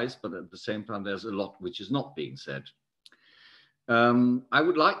precise, but at the same time, there's a lot which is not being said. I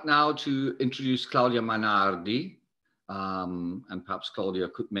would like now to introduce Claudia Mainardi, and perhaps Claudia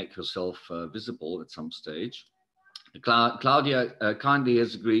could make herself visible at some stage. Claudia kindly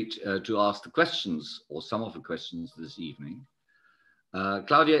has agreed to ask the questions, or some of the questions this evening.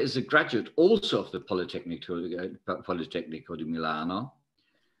 Claudia is a graduate also of the Politecnico di Milano,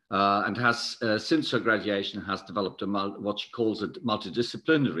 and has, since her graduation, has developed what she calls a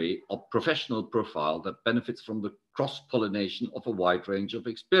multidisciplinary or professional profile that benefits from the cross-pollination of a wide range of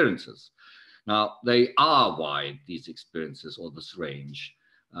experiences. Now, they are wide, these experiences, or this range.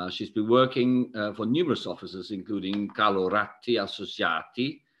 She's been working for numerous offices, including Carlo Ratti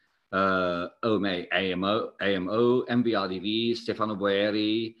Associati, AMO, MBRDV, Stefano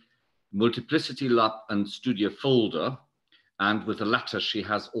Boeri, Multiplicity Lab, and Studio Folder. And with the latter, she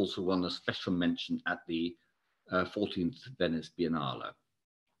has also won a special mention at the 14th Venice Biennale.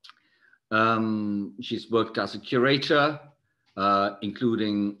 She's worked as a curator,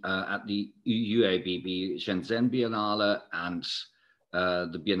 including at the UABB Shenzhen Biennale and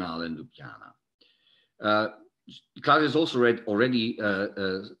the Biennale in Ljubljana. Claudia has also already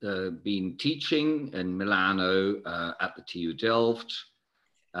been teaching in Milano at the TU Delft,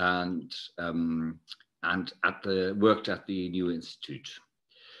 and worked at the New Institute.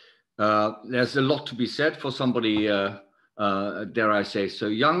 There's a lot to be said for somebody, dare I say, so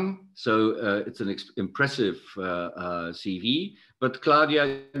young. So it's an impressive CV. But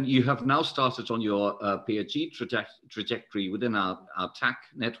Claudia, you have now started on your PhD trajectory within our TACK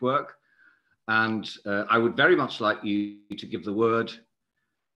network. And I would very much like you to give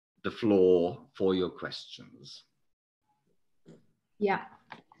the floor for your questions. Yeah.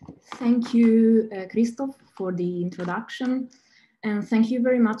 Thank you, Christoph, for the introduction. And thank you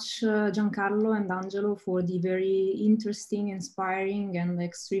very much, Giancarlo and Angelo, for the very interesting, inspiring, and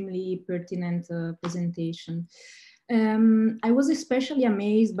extremely pertinent presentation. I was especially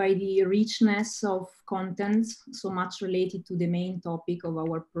amazed by the richness of content, so much related to the main topic of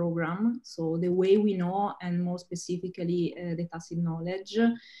our program, so the way we know, and more specifically, the tacit knowledge,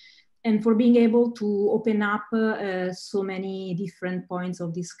 and for being able to open up so many different points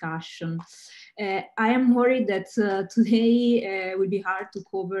of discussion. I am worried that today will be hard to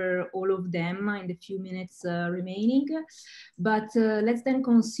cover all of them in the few minutes remaining, but let's then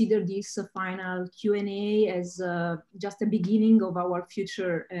consider this final Q&A as just a beginning of our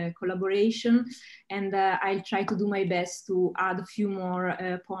future collaboration, and I'll try to do my best to add a few more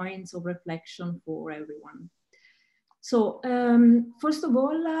points of reflection for everyone. So first of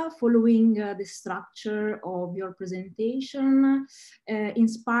all, following the structure of your presentation,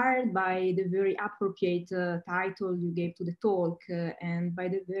 inspired by the very appropriate title you gave to the talk, and by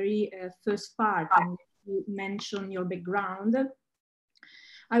the very first part in which you mention your background,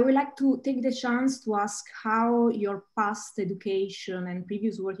 I would like to take the chance to ask how your past education and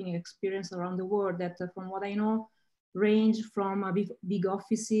previous working experience around the world, that from what I know, range from big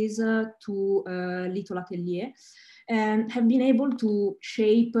offices to little atelier, and have been able to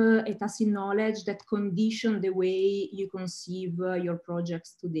shape a tacit knowledge that condition the way you conceive your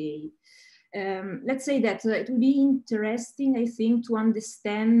projects today. Let's say that it would be interesting, I think, to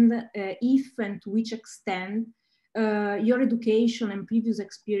understand if and to which extent your education and previous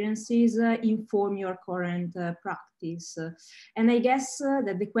experiences inform your current practice. And I guess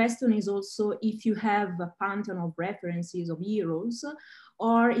that the question is also if you have a pantheon of references of heroes,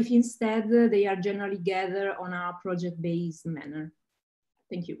 or if instead they are generally gathered on a project-based manner.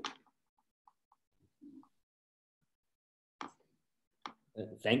 Thank you.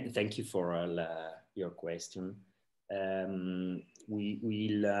 Thank you for your question.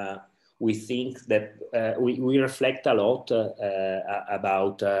 We think that we reflect a lot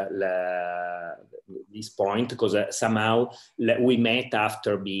about this point, because somehow we met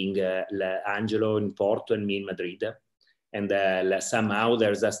after being Angelo in Porto and me in Madrid. And somehow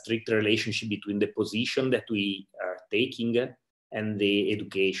there's a strict relationship between the position that we are taking and the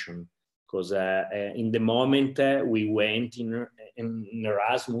education. Because in the moment we went in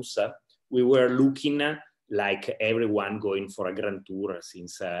Erasmus, we were looking like everyone going for a grand tour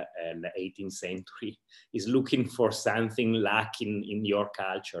since the 18th century is looking for something lacking in your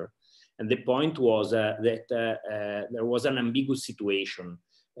culture. And the point was that there was an ambiguous situation.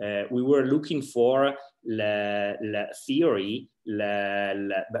 We were looking for theory,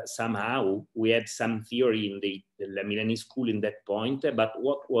 but somehow we had some theory in the Milanese school in that point, but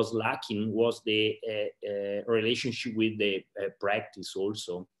what was lacking was the relationship with the practice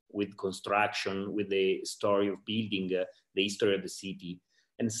also, with construction, with the story of building, the history of the city.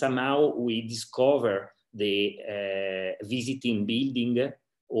 And somehow we discover the visiting building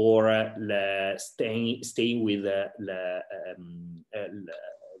or staying with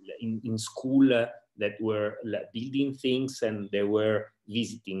in school that were building things and they were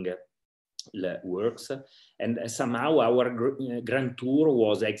visiting works. And somehow our grand tour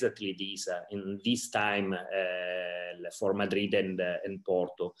was exactly this, in this time for Madrid and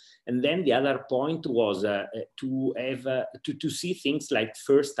Porto. And then the other point was to have to see things like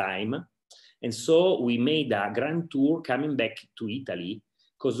first time. And so we made a grand tour coming back to Italy,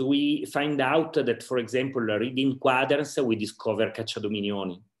 because we find out that, for example, reading quadrants, we discover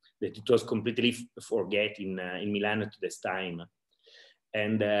Cacciadominioni, that it was completely forget in Milan at this time.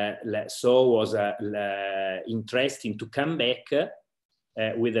 And so was interesting to come back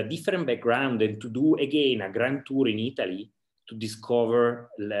with a different background and to do again a grand tour in Italy to discover,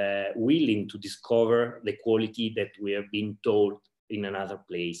 willing to discover the quality that we have been taught in another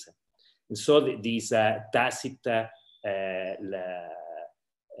place. And so this tacit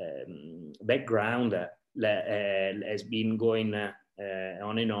background has been going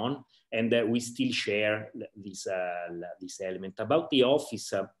on and on, and we still share this element. About the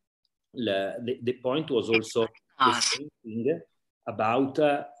office, the point was also the same thing about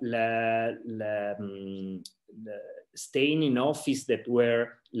staying in office that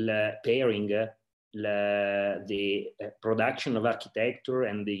were pairing the production of architecture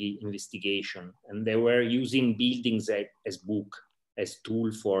and the investigation, and they were using buildings as book, as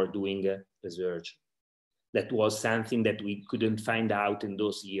tool for doing research. That was something that we couldn't find out in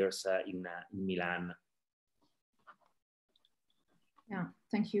those years in Milan. Yeah,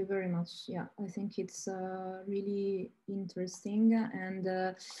 thank you very much. Yeah, I think it's really interesting,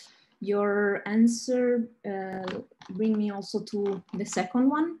 and your answer bring me also to the second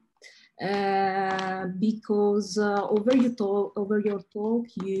one, because over your talk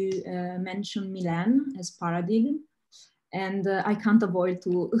you mentioned Milan as paradigm. And I can't avoid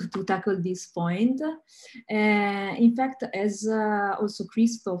to tackle this point. In fact, as also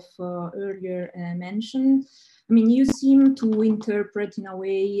Christoph earlier mentioned, I mean, you seem to interpret in a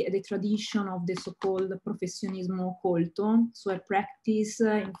way the tradition of the so-called professionismo colto, so a practice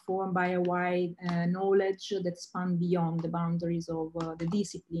informed by a wide knowledge that spans beyond the boundaries of the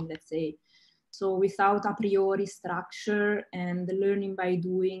discipline, let's say. So without a priori structure and the learning by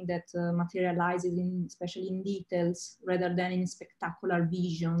doing that materializes especially in details rather than in spectacular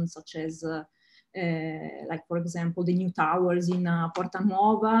visions, such as like, for example, the new towers in Porta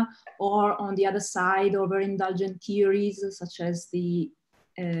Nuova, or on the other side, overindulgent theories such as the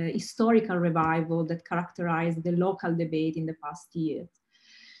historical revival that characterized the local debate in the past years.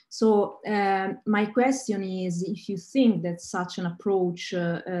 So my question is if you think that such an approach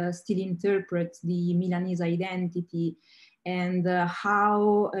still interprets the Milanese identity, and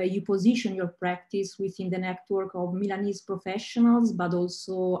how you position your practice within the network of Milanese professionals, but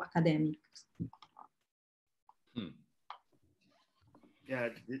also academics. Yeah,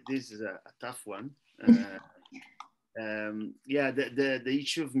 this is a tough one. Yeah, the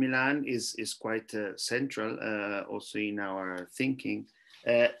issue of Milan is quite central also in our thinking.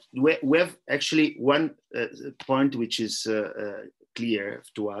 We have actually one point which is clear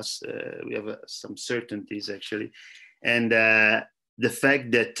to us. We have some certainties actually, and the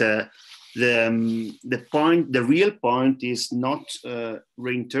fact that the real point is not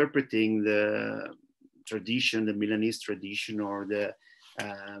reinterpreting the tradition, the Milanese tradition, or the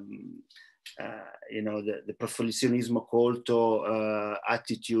you know, the professionismo colto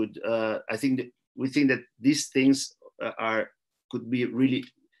attitude. I think that we think that these things could be really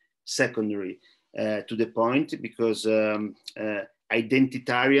secondary to the point, because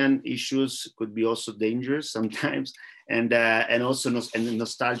identitarian issues could be also dangerous sometimes, and also the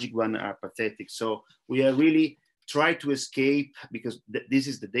nostalgic ones are pathetic. So we are really trying to escape, because this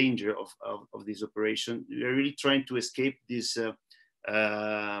is the danger of this operation. We are really trying to escape this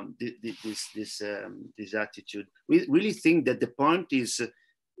this attitude. We really think that the point is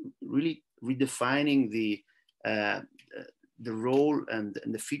really redefining the role and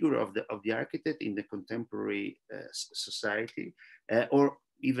the figure of the architect in the contemporary society, or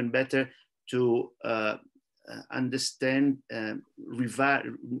even better, to understand,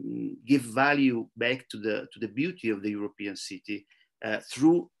 give value back to the beauty of the European city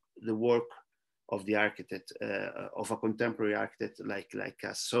through the work of the architect, of a contemporary architect like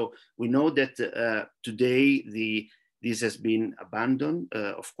us. So we know that today this has been abandoned.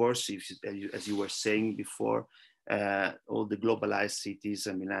 Of course, as you were saying before, all the globalized cities,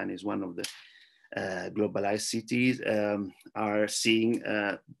 and Milan is one of the globalized cities, are seeing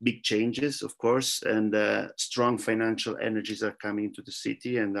big changes, of course, and strong financial energies are coming into the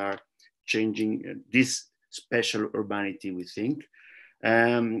city and are changing this special urbanity, we think.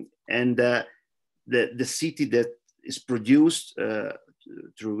 The city that is produced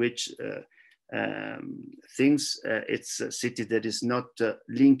through which things, it's a city that is not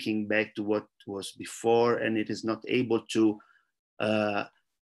linking back to what was before, and it is not able to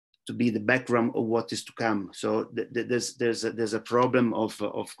be the background of what is to come. So there's a problem of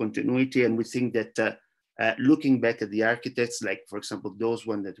continuity, and we think that looking back at the architects, like for example those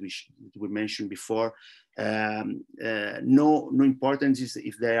one that we mentioned before, no importance is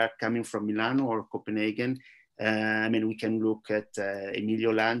if they are coming from Milano or Copenhagen. I mean, we can look at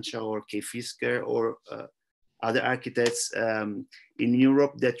Emilio Lancia or Kay Fisker or other architects in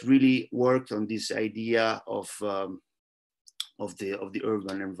Europe that really worked on this idea of the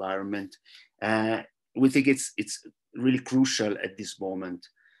urban environment. We think it's really crucial at this moment.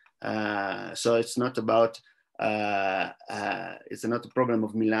 So it's not about it's not a problem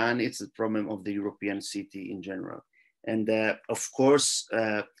of Milan, it's a problem of the European city in general. And of course,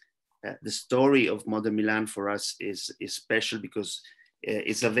 the story of modern Milan for us is special because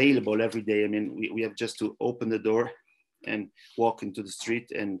it's available every day. I mean, we have just to open the door and walk into the street,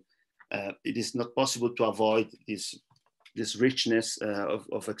 and it is not possible to avoid this richness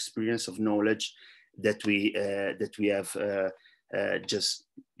of experience, of knowledge that we have just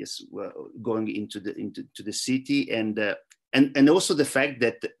going into the city, and also the fact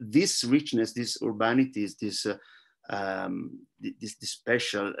that this richness, this urbanity, this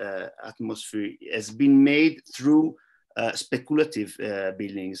special atmosphere has been made through speculative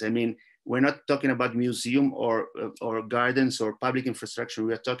buildings. I mean, we're not talking about museum or gardens or public infrastructure.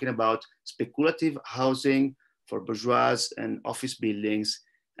 We are talking about speculative housing for bourgeois and office buildings.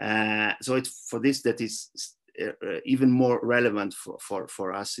 So it's for this that is even more relevant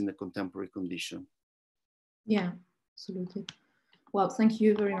for us in the contemporary condition. Yeah, absolutely. Well, thank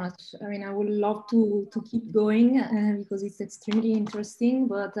you very much. I mean, I would love to keep going because it's extremely interesting,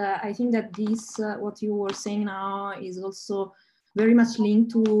 but I think that this, what you were saying now is also very much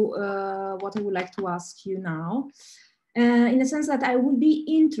linked to what I would like to ask you now. In the sense that I would be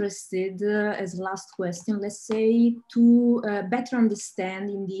interested, as last question, let's say, to better understand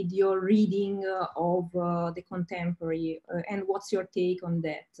indeed your reading of the contemporary and what's your take on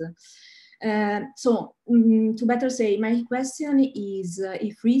that. So to better say, my question is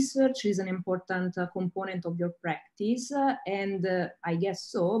if research is an important component of your practice, and I guess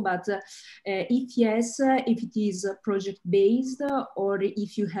so, but if yes, if it is project-based or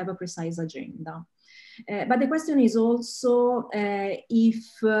if you have a precise agenda. But the question is also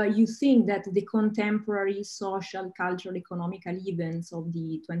if you think that the contemporary social, cultural, economical events of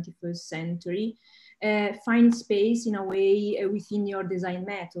the 21st century find space in a way within your design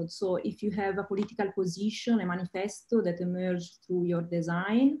method. So if you have a political position, a manifesto that emerged through your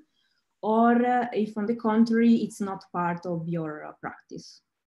design, or if on the contrary, it's not part of your practice.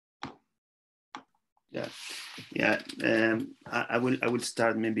 Yeah. I will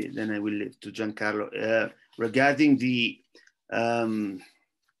start, maybe then I will leave to Giancarlo. Regarding the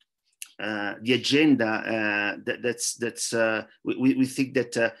agenda, we think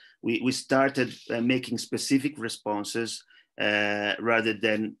that we started making specific responses rather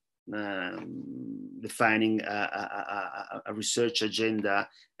than defining a research agenda.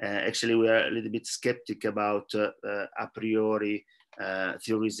 Actually, we are a little bit skeptic about a priori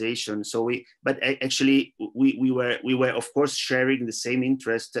theorization. So but actually we were of course sharing the same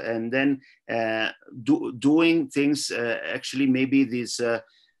interest, and then doing things. Actually, maybe this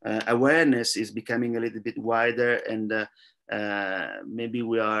awareness is becoming a little bit wider, and maybe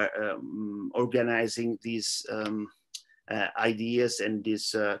we are organizing these ideas and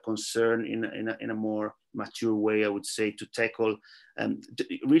this concern in a more mature way, I would say, to tackle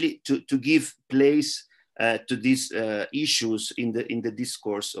really to give place to these issues in the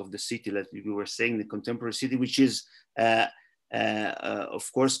discourse of the city, like we were saying, the contemporary city, which is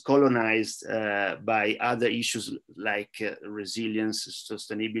of course, colonized by other issues like resilience,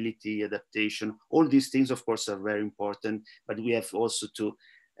 sustainability, adaptation. All these things, of course, are very important, but we have also to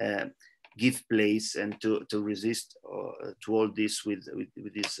give place and to resist to all this with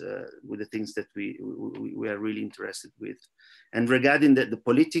the things that we are really interested with. And regarding the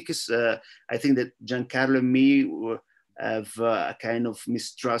politics, I think that Giancarlo and me have a kind of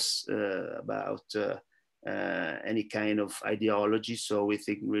mistrust about any kind of ideology. So we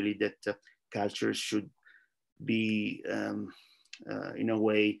think really that culture should be in a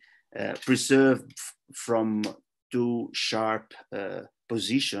way preserved from too sharp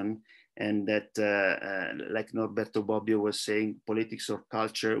position, and that like Norberto Bobbio was saying, politics or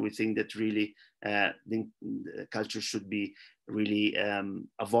culture, we think that really the culture should be really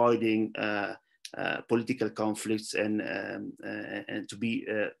avoiding political conflicts and to be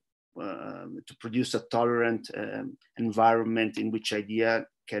to produce a tolerant environment in which idea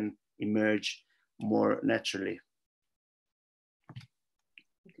can emerge more naturally.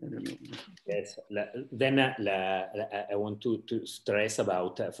 Yes, then I want to stress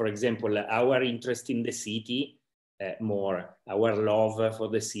about, for example, our interest in the city, more our love for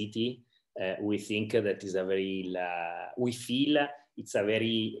the city. We think that is a very, we feel it's a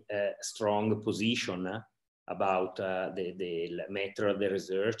very strong position about the matter of the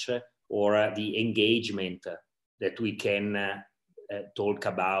research or the engagement that we can talk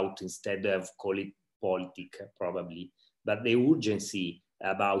about instead of call it politics, probably. But the urgency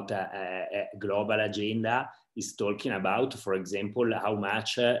about a global agenda is talking about, for example, how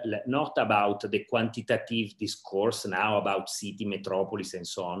much, not about the quantitative discourse now about city, metropolis, and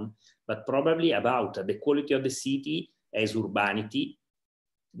so on, but probably about the quality of the city as urbanity,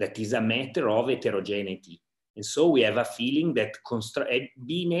 that is a matter of heterogeneity. And so we have a feeling that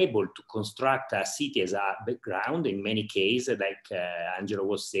being able to construct a city as a background, in many cases, like Angelo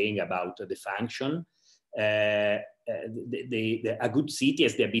was saying about the function, a good city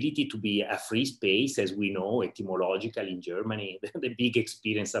has the ability to be a free space, as we know etymologically in Germany, the big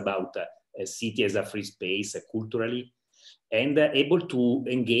experience about a city as a free space culturally, and able to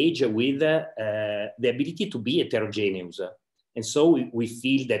engage with the ability to be heterogeneous. And so we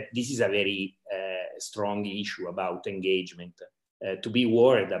feel that this is a very strong issue about engagement, to be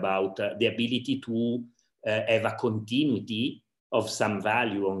worried about the ability to have a continuity of some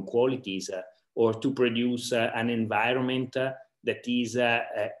value on qualities, or to produce an environment that is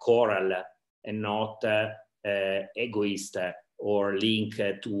choral and not egoist or linked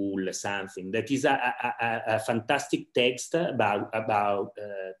to something. That is a fantastic text about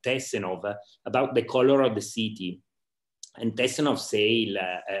Tessenov, about the color of the city. And Tessenov say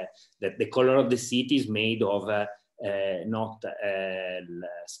that the color of the city is made of not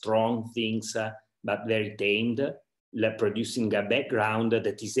strong things, but very tamed, producing a background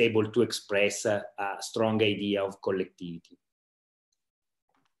that is able to express a strong idea of collectivity.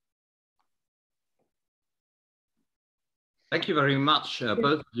 Thank you very much,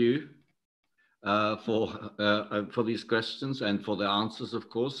 both of you, for these questions and for the answers, of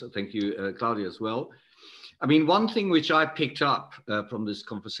course. Thank you, Claudia, as well. I mean, one thing which I picked up from this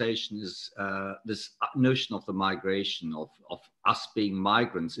conversation is this notion of the migration, of us being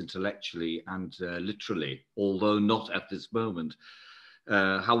migrants intellectually and literally, although not at this moment,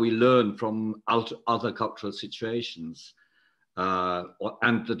 how we learn from other cultural situations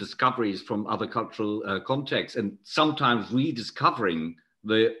and the discoveries from other cultural contexts, and sometimes rediscovering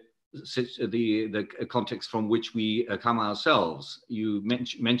the context from which we come ourselves. You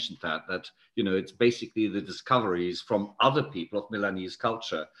mentioned that you know, it's basically the discoveries from other people of Milanese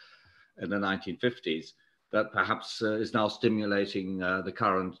culture in the 1950s that perhaps is now stimulating the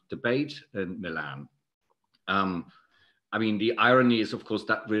current debate in Milan. I mean, the irony is, of course,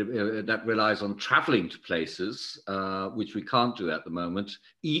 that that relies on traveling to places, which we can't do at the moment,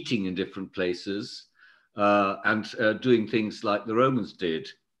 eating in different places, and doing things like the Romans did.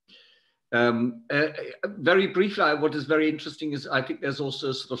 Very briefly, what is very interesting is I think there's also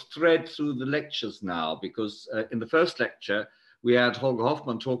a sort of thread through the lectures now, because in the first lecture, we had Holger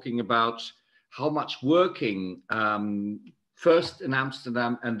Hoffmann talking about how much working first in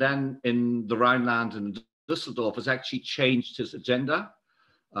Amsterdam and then in the Rhineland and Düsseldorf has actually changed his agenda.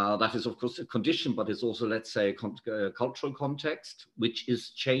 That is, of course, a condition, but it's also, let's say, a cultural context, which is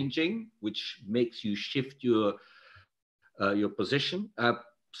changing, which makes you shift your position.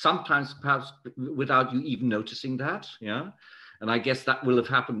 Sometimes perhaps without you even noticing that, yeah. And I guess that will have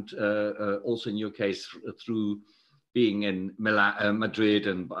happened also in your case through being in Madrid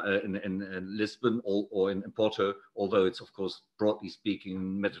and in Lisbon or in Porto, although it's, of course, broadly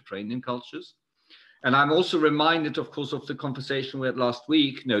speaking, Mediterranean cultures. And I'm also reminded, of course, of the conversation we had last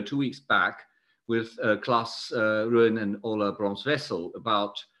week, no, 2 weeks back, with Klaas Ruin and Ola Bromsvessel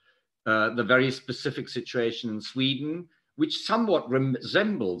about the very specific situation in Sweden, which somewhat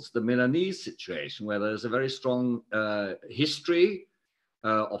resembles the Milanese situation, where there's a very strong history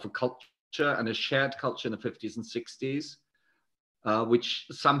of a culture and a shared culture in the 50s and 60s, which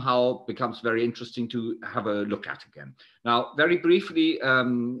somehow becomes very interesting to have a look at again. Now, very briefly,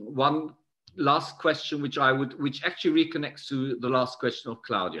 one last question, which actually reconnects to the last question of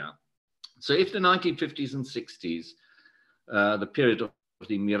Claudia. So if the 1950s and 60s, the period of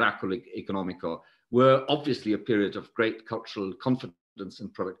the Miracolo Economico, were obviously a period of great cultural confidence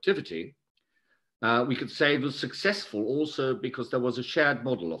and productivity, we could say it was successful also because there was a shared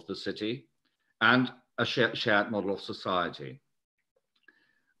model of the city and a shared model of society.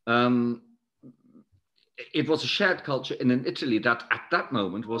 It was a shared culture in an Italy that at that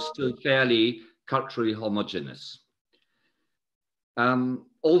moment was still fairly culturally homogeneous.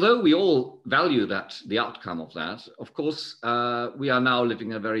 Although we all value the outcome of that, of course, we are now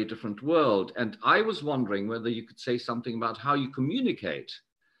living in a very different world. And I was wondering whether you could say something about how you communicate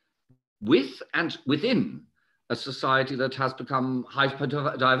with and within a society that has become hyper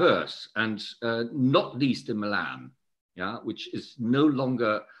diverse, and not least in Milan, yeah, which is no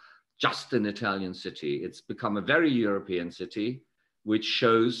longer just an Italian city. It's become a very European city, which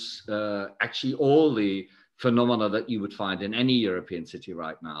shows actually all the phenomena that you would find in any European city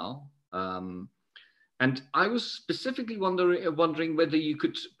right now. And I was specifically wondering whether you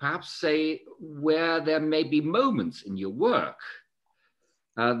could perhaps say where there may be moments in your work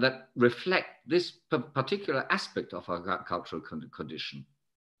that reflect this particular aspect of our cultural condition.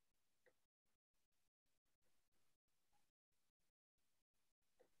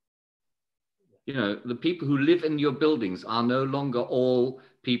 You know, the people who live in your buildings are no longer all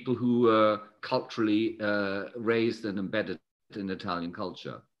people who were culturally raised and embedded in Italian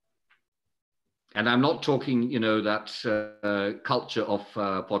culture. And I'm not talking, you know, that culture of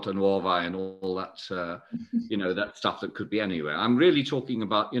Porta Nuova and all that, you know, that stuff that could be anywhere. I'm really talking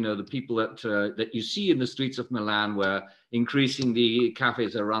about, you know, the people that you see in the streets of Milan, where increasingly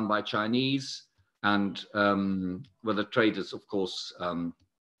cafes are run by Chinese, and where the traders, of course,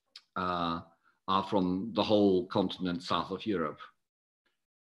 are from the whole continent south of Europe.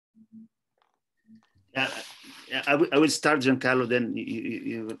 I will start, Giancarlo. Then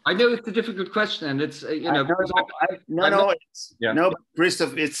you. I know it's a difficult question, and it's you know. No,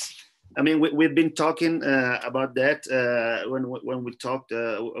 Christoph. It's. I mean, we've been talking about that when we talked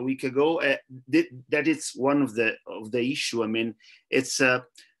a week ago. That is one of the issue. I mean, it's.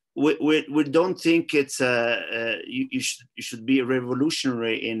 We don't think it's you should be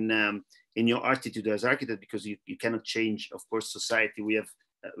revolutionary in your attitude as architect, because you cannot change, of course, society. We have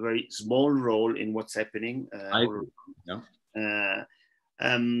a very small role in what's happening.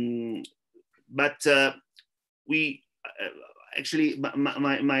 But we actually,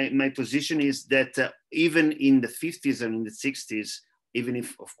 my position is that even in the 50s and in the 60s, even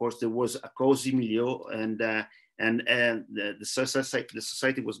if, of course, there was a cozy milieu and the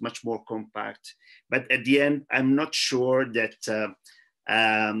society was much more compact, but at the end, I'm not sure that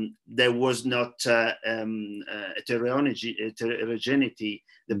there was not heterogeneity.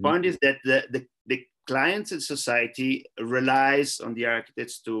 The point is that the clients in society relies on the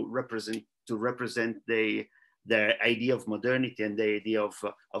architects to represent their idea of modernity and the idea of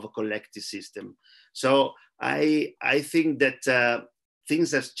a collective system. So I think that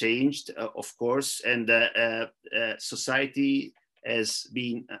things have changed, of course, and society has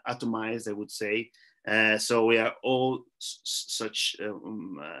been atomized, I would say. So we are all such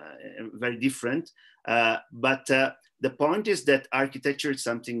very different. But the point is that architecture is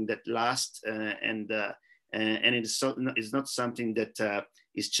something that lasts, and it's not something that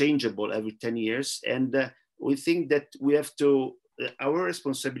is changeable every 10 years. And we think that we have to, our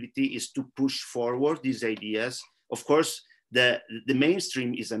responsibility is to push forward these ideas. Of course, the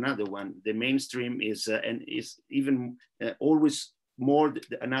mainstream is another one. The mainstream is and is even always more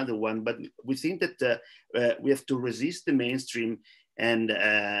another one. But we think that we have to resist the mainstream and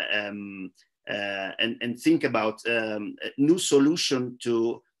think about a new solution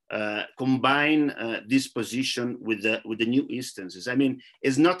to combine this position with the new instances. I mean,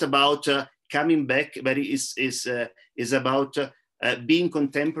 it's not about coming back, but it's about being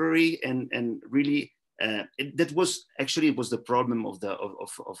contemporary and really that was actually it was the problem of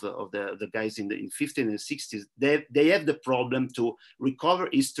the guys in the 50s and 60s. They have the problem to recover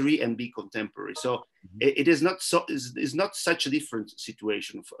history and be contemporary. So it is not so is not such a different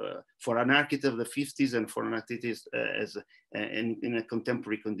situation for an architect of the 50s and for an architect in a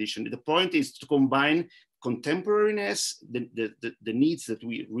contemporary condition. The point is to combine contemporariness, the needs that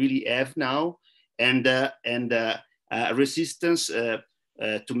we really have now, and resistance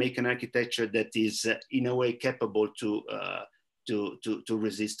to make an architecture that is in a way capable to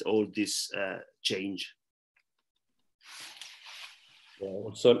resist all this change.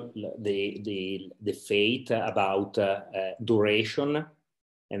 Also, the fate about duration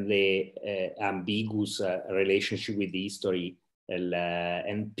and the ambiguous relationship with history,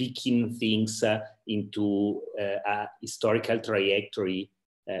 and picking things into a historical trajectory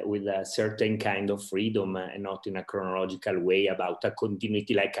with a certain kind of freedom and not in a chronological way about a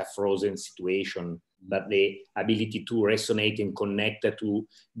continuity like a frozen situation, but the ability to resonate and connect to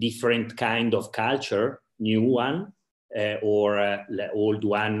different kind of culture, new one or old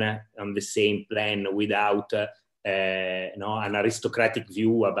one on the same plan without an aristocratic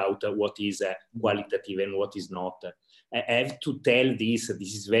view about what is qualitative and what is not. I have to tell this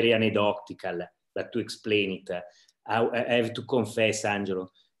is very anecdotal, but to explain it, I have to confess, Angelo,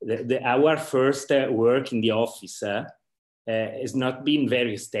 our first work in the office has not been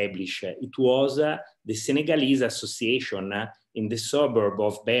very established. It was the Senegalese association in the suburb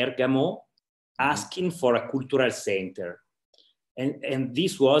of Bergamo asking for a cultural center. And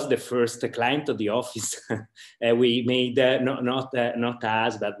this was the first client of the office. We made, not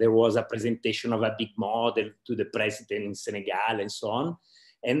us, but there was a presentation of a big model to the president in Senegal and so on.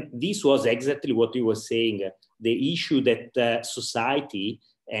 And this was exactly what he was saying. The issue that society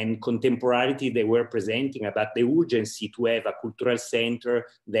and contemporarity they were presenting about the urgency to have a cultural center,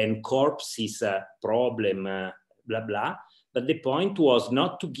 then corpses problem, blah, blah. But the point was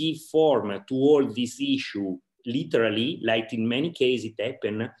not to give form to all this issue literally, like in many cases it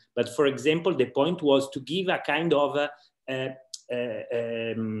happened, but for example, the point was to give a kind of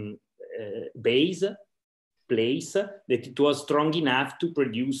place that it was strong enough to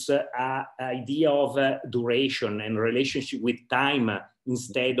produce an idea of duration and relationship with time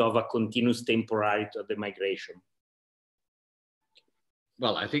instead of a continuous temporality of the migration.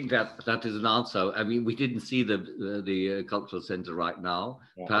 Well, I think that is an answer. I mean, we didn't see the cultural center right now.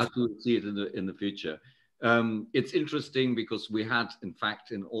 Yeah. Perhaps we'll see it in the future. It's interesting because we had, in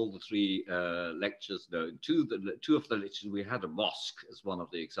fact, in all the three lectures, two of the lectures, we had a mosque as one of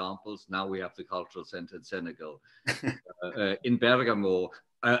the examples. Now we have the cultural center in Senegal. In Bergamo,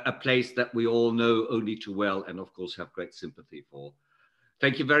 a place that we all know only too well and, of course, have great sympathy for.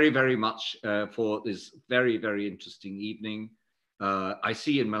 Thank you very, very much for this very, very interesting evening. I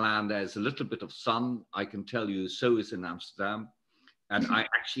see in Milan there's a little bit of sun. I can tell you so is in Amsterdam. And I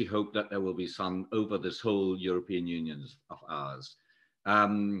actually hope that there will be sun over this whole European Union of ours.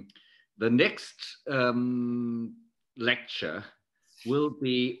 The next lecture will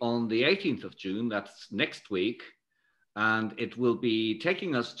be on the 18th of June, that's next week. And it will be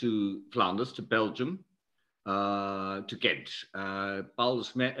taking us to Flanders, to Belgium, to Ghent. Paul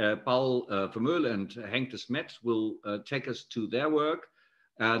Vermeulen and Henk de Smet will take us to their work.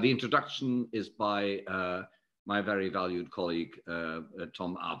 The introduction is by my very valued colleague,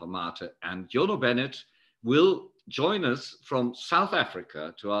 Tom Avermaete, and Jono Bennett will join us from South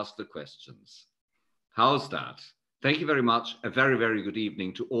Africa to ask the questions. How's that? Thank you very much. A very, very good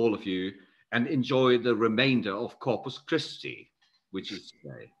evening to all of you, and enjoy the remainder of Corpus Christi, which is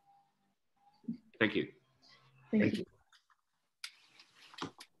today. Thank you. Thank you.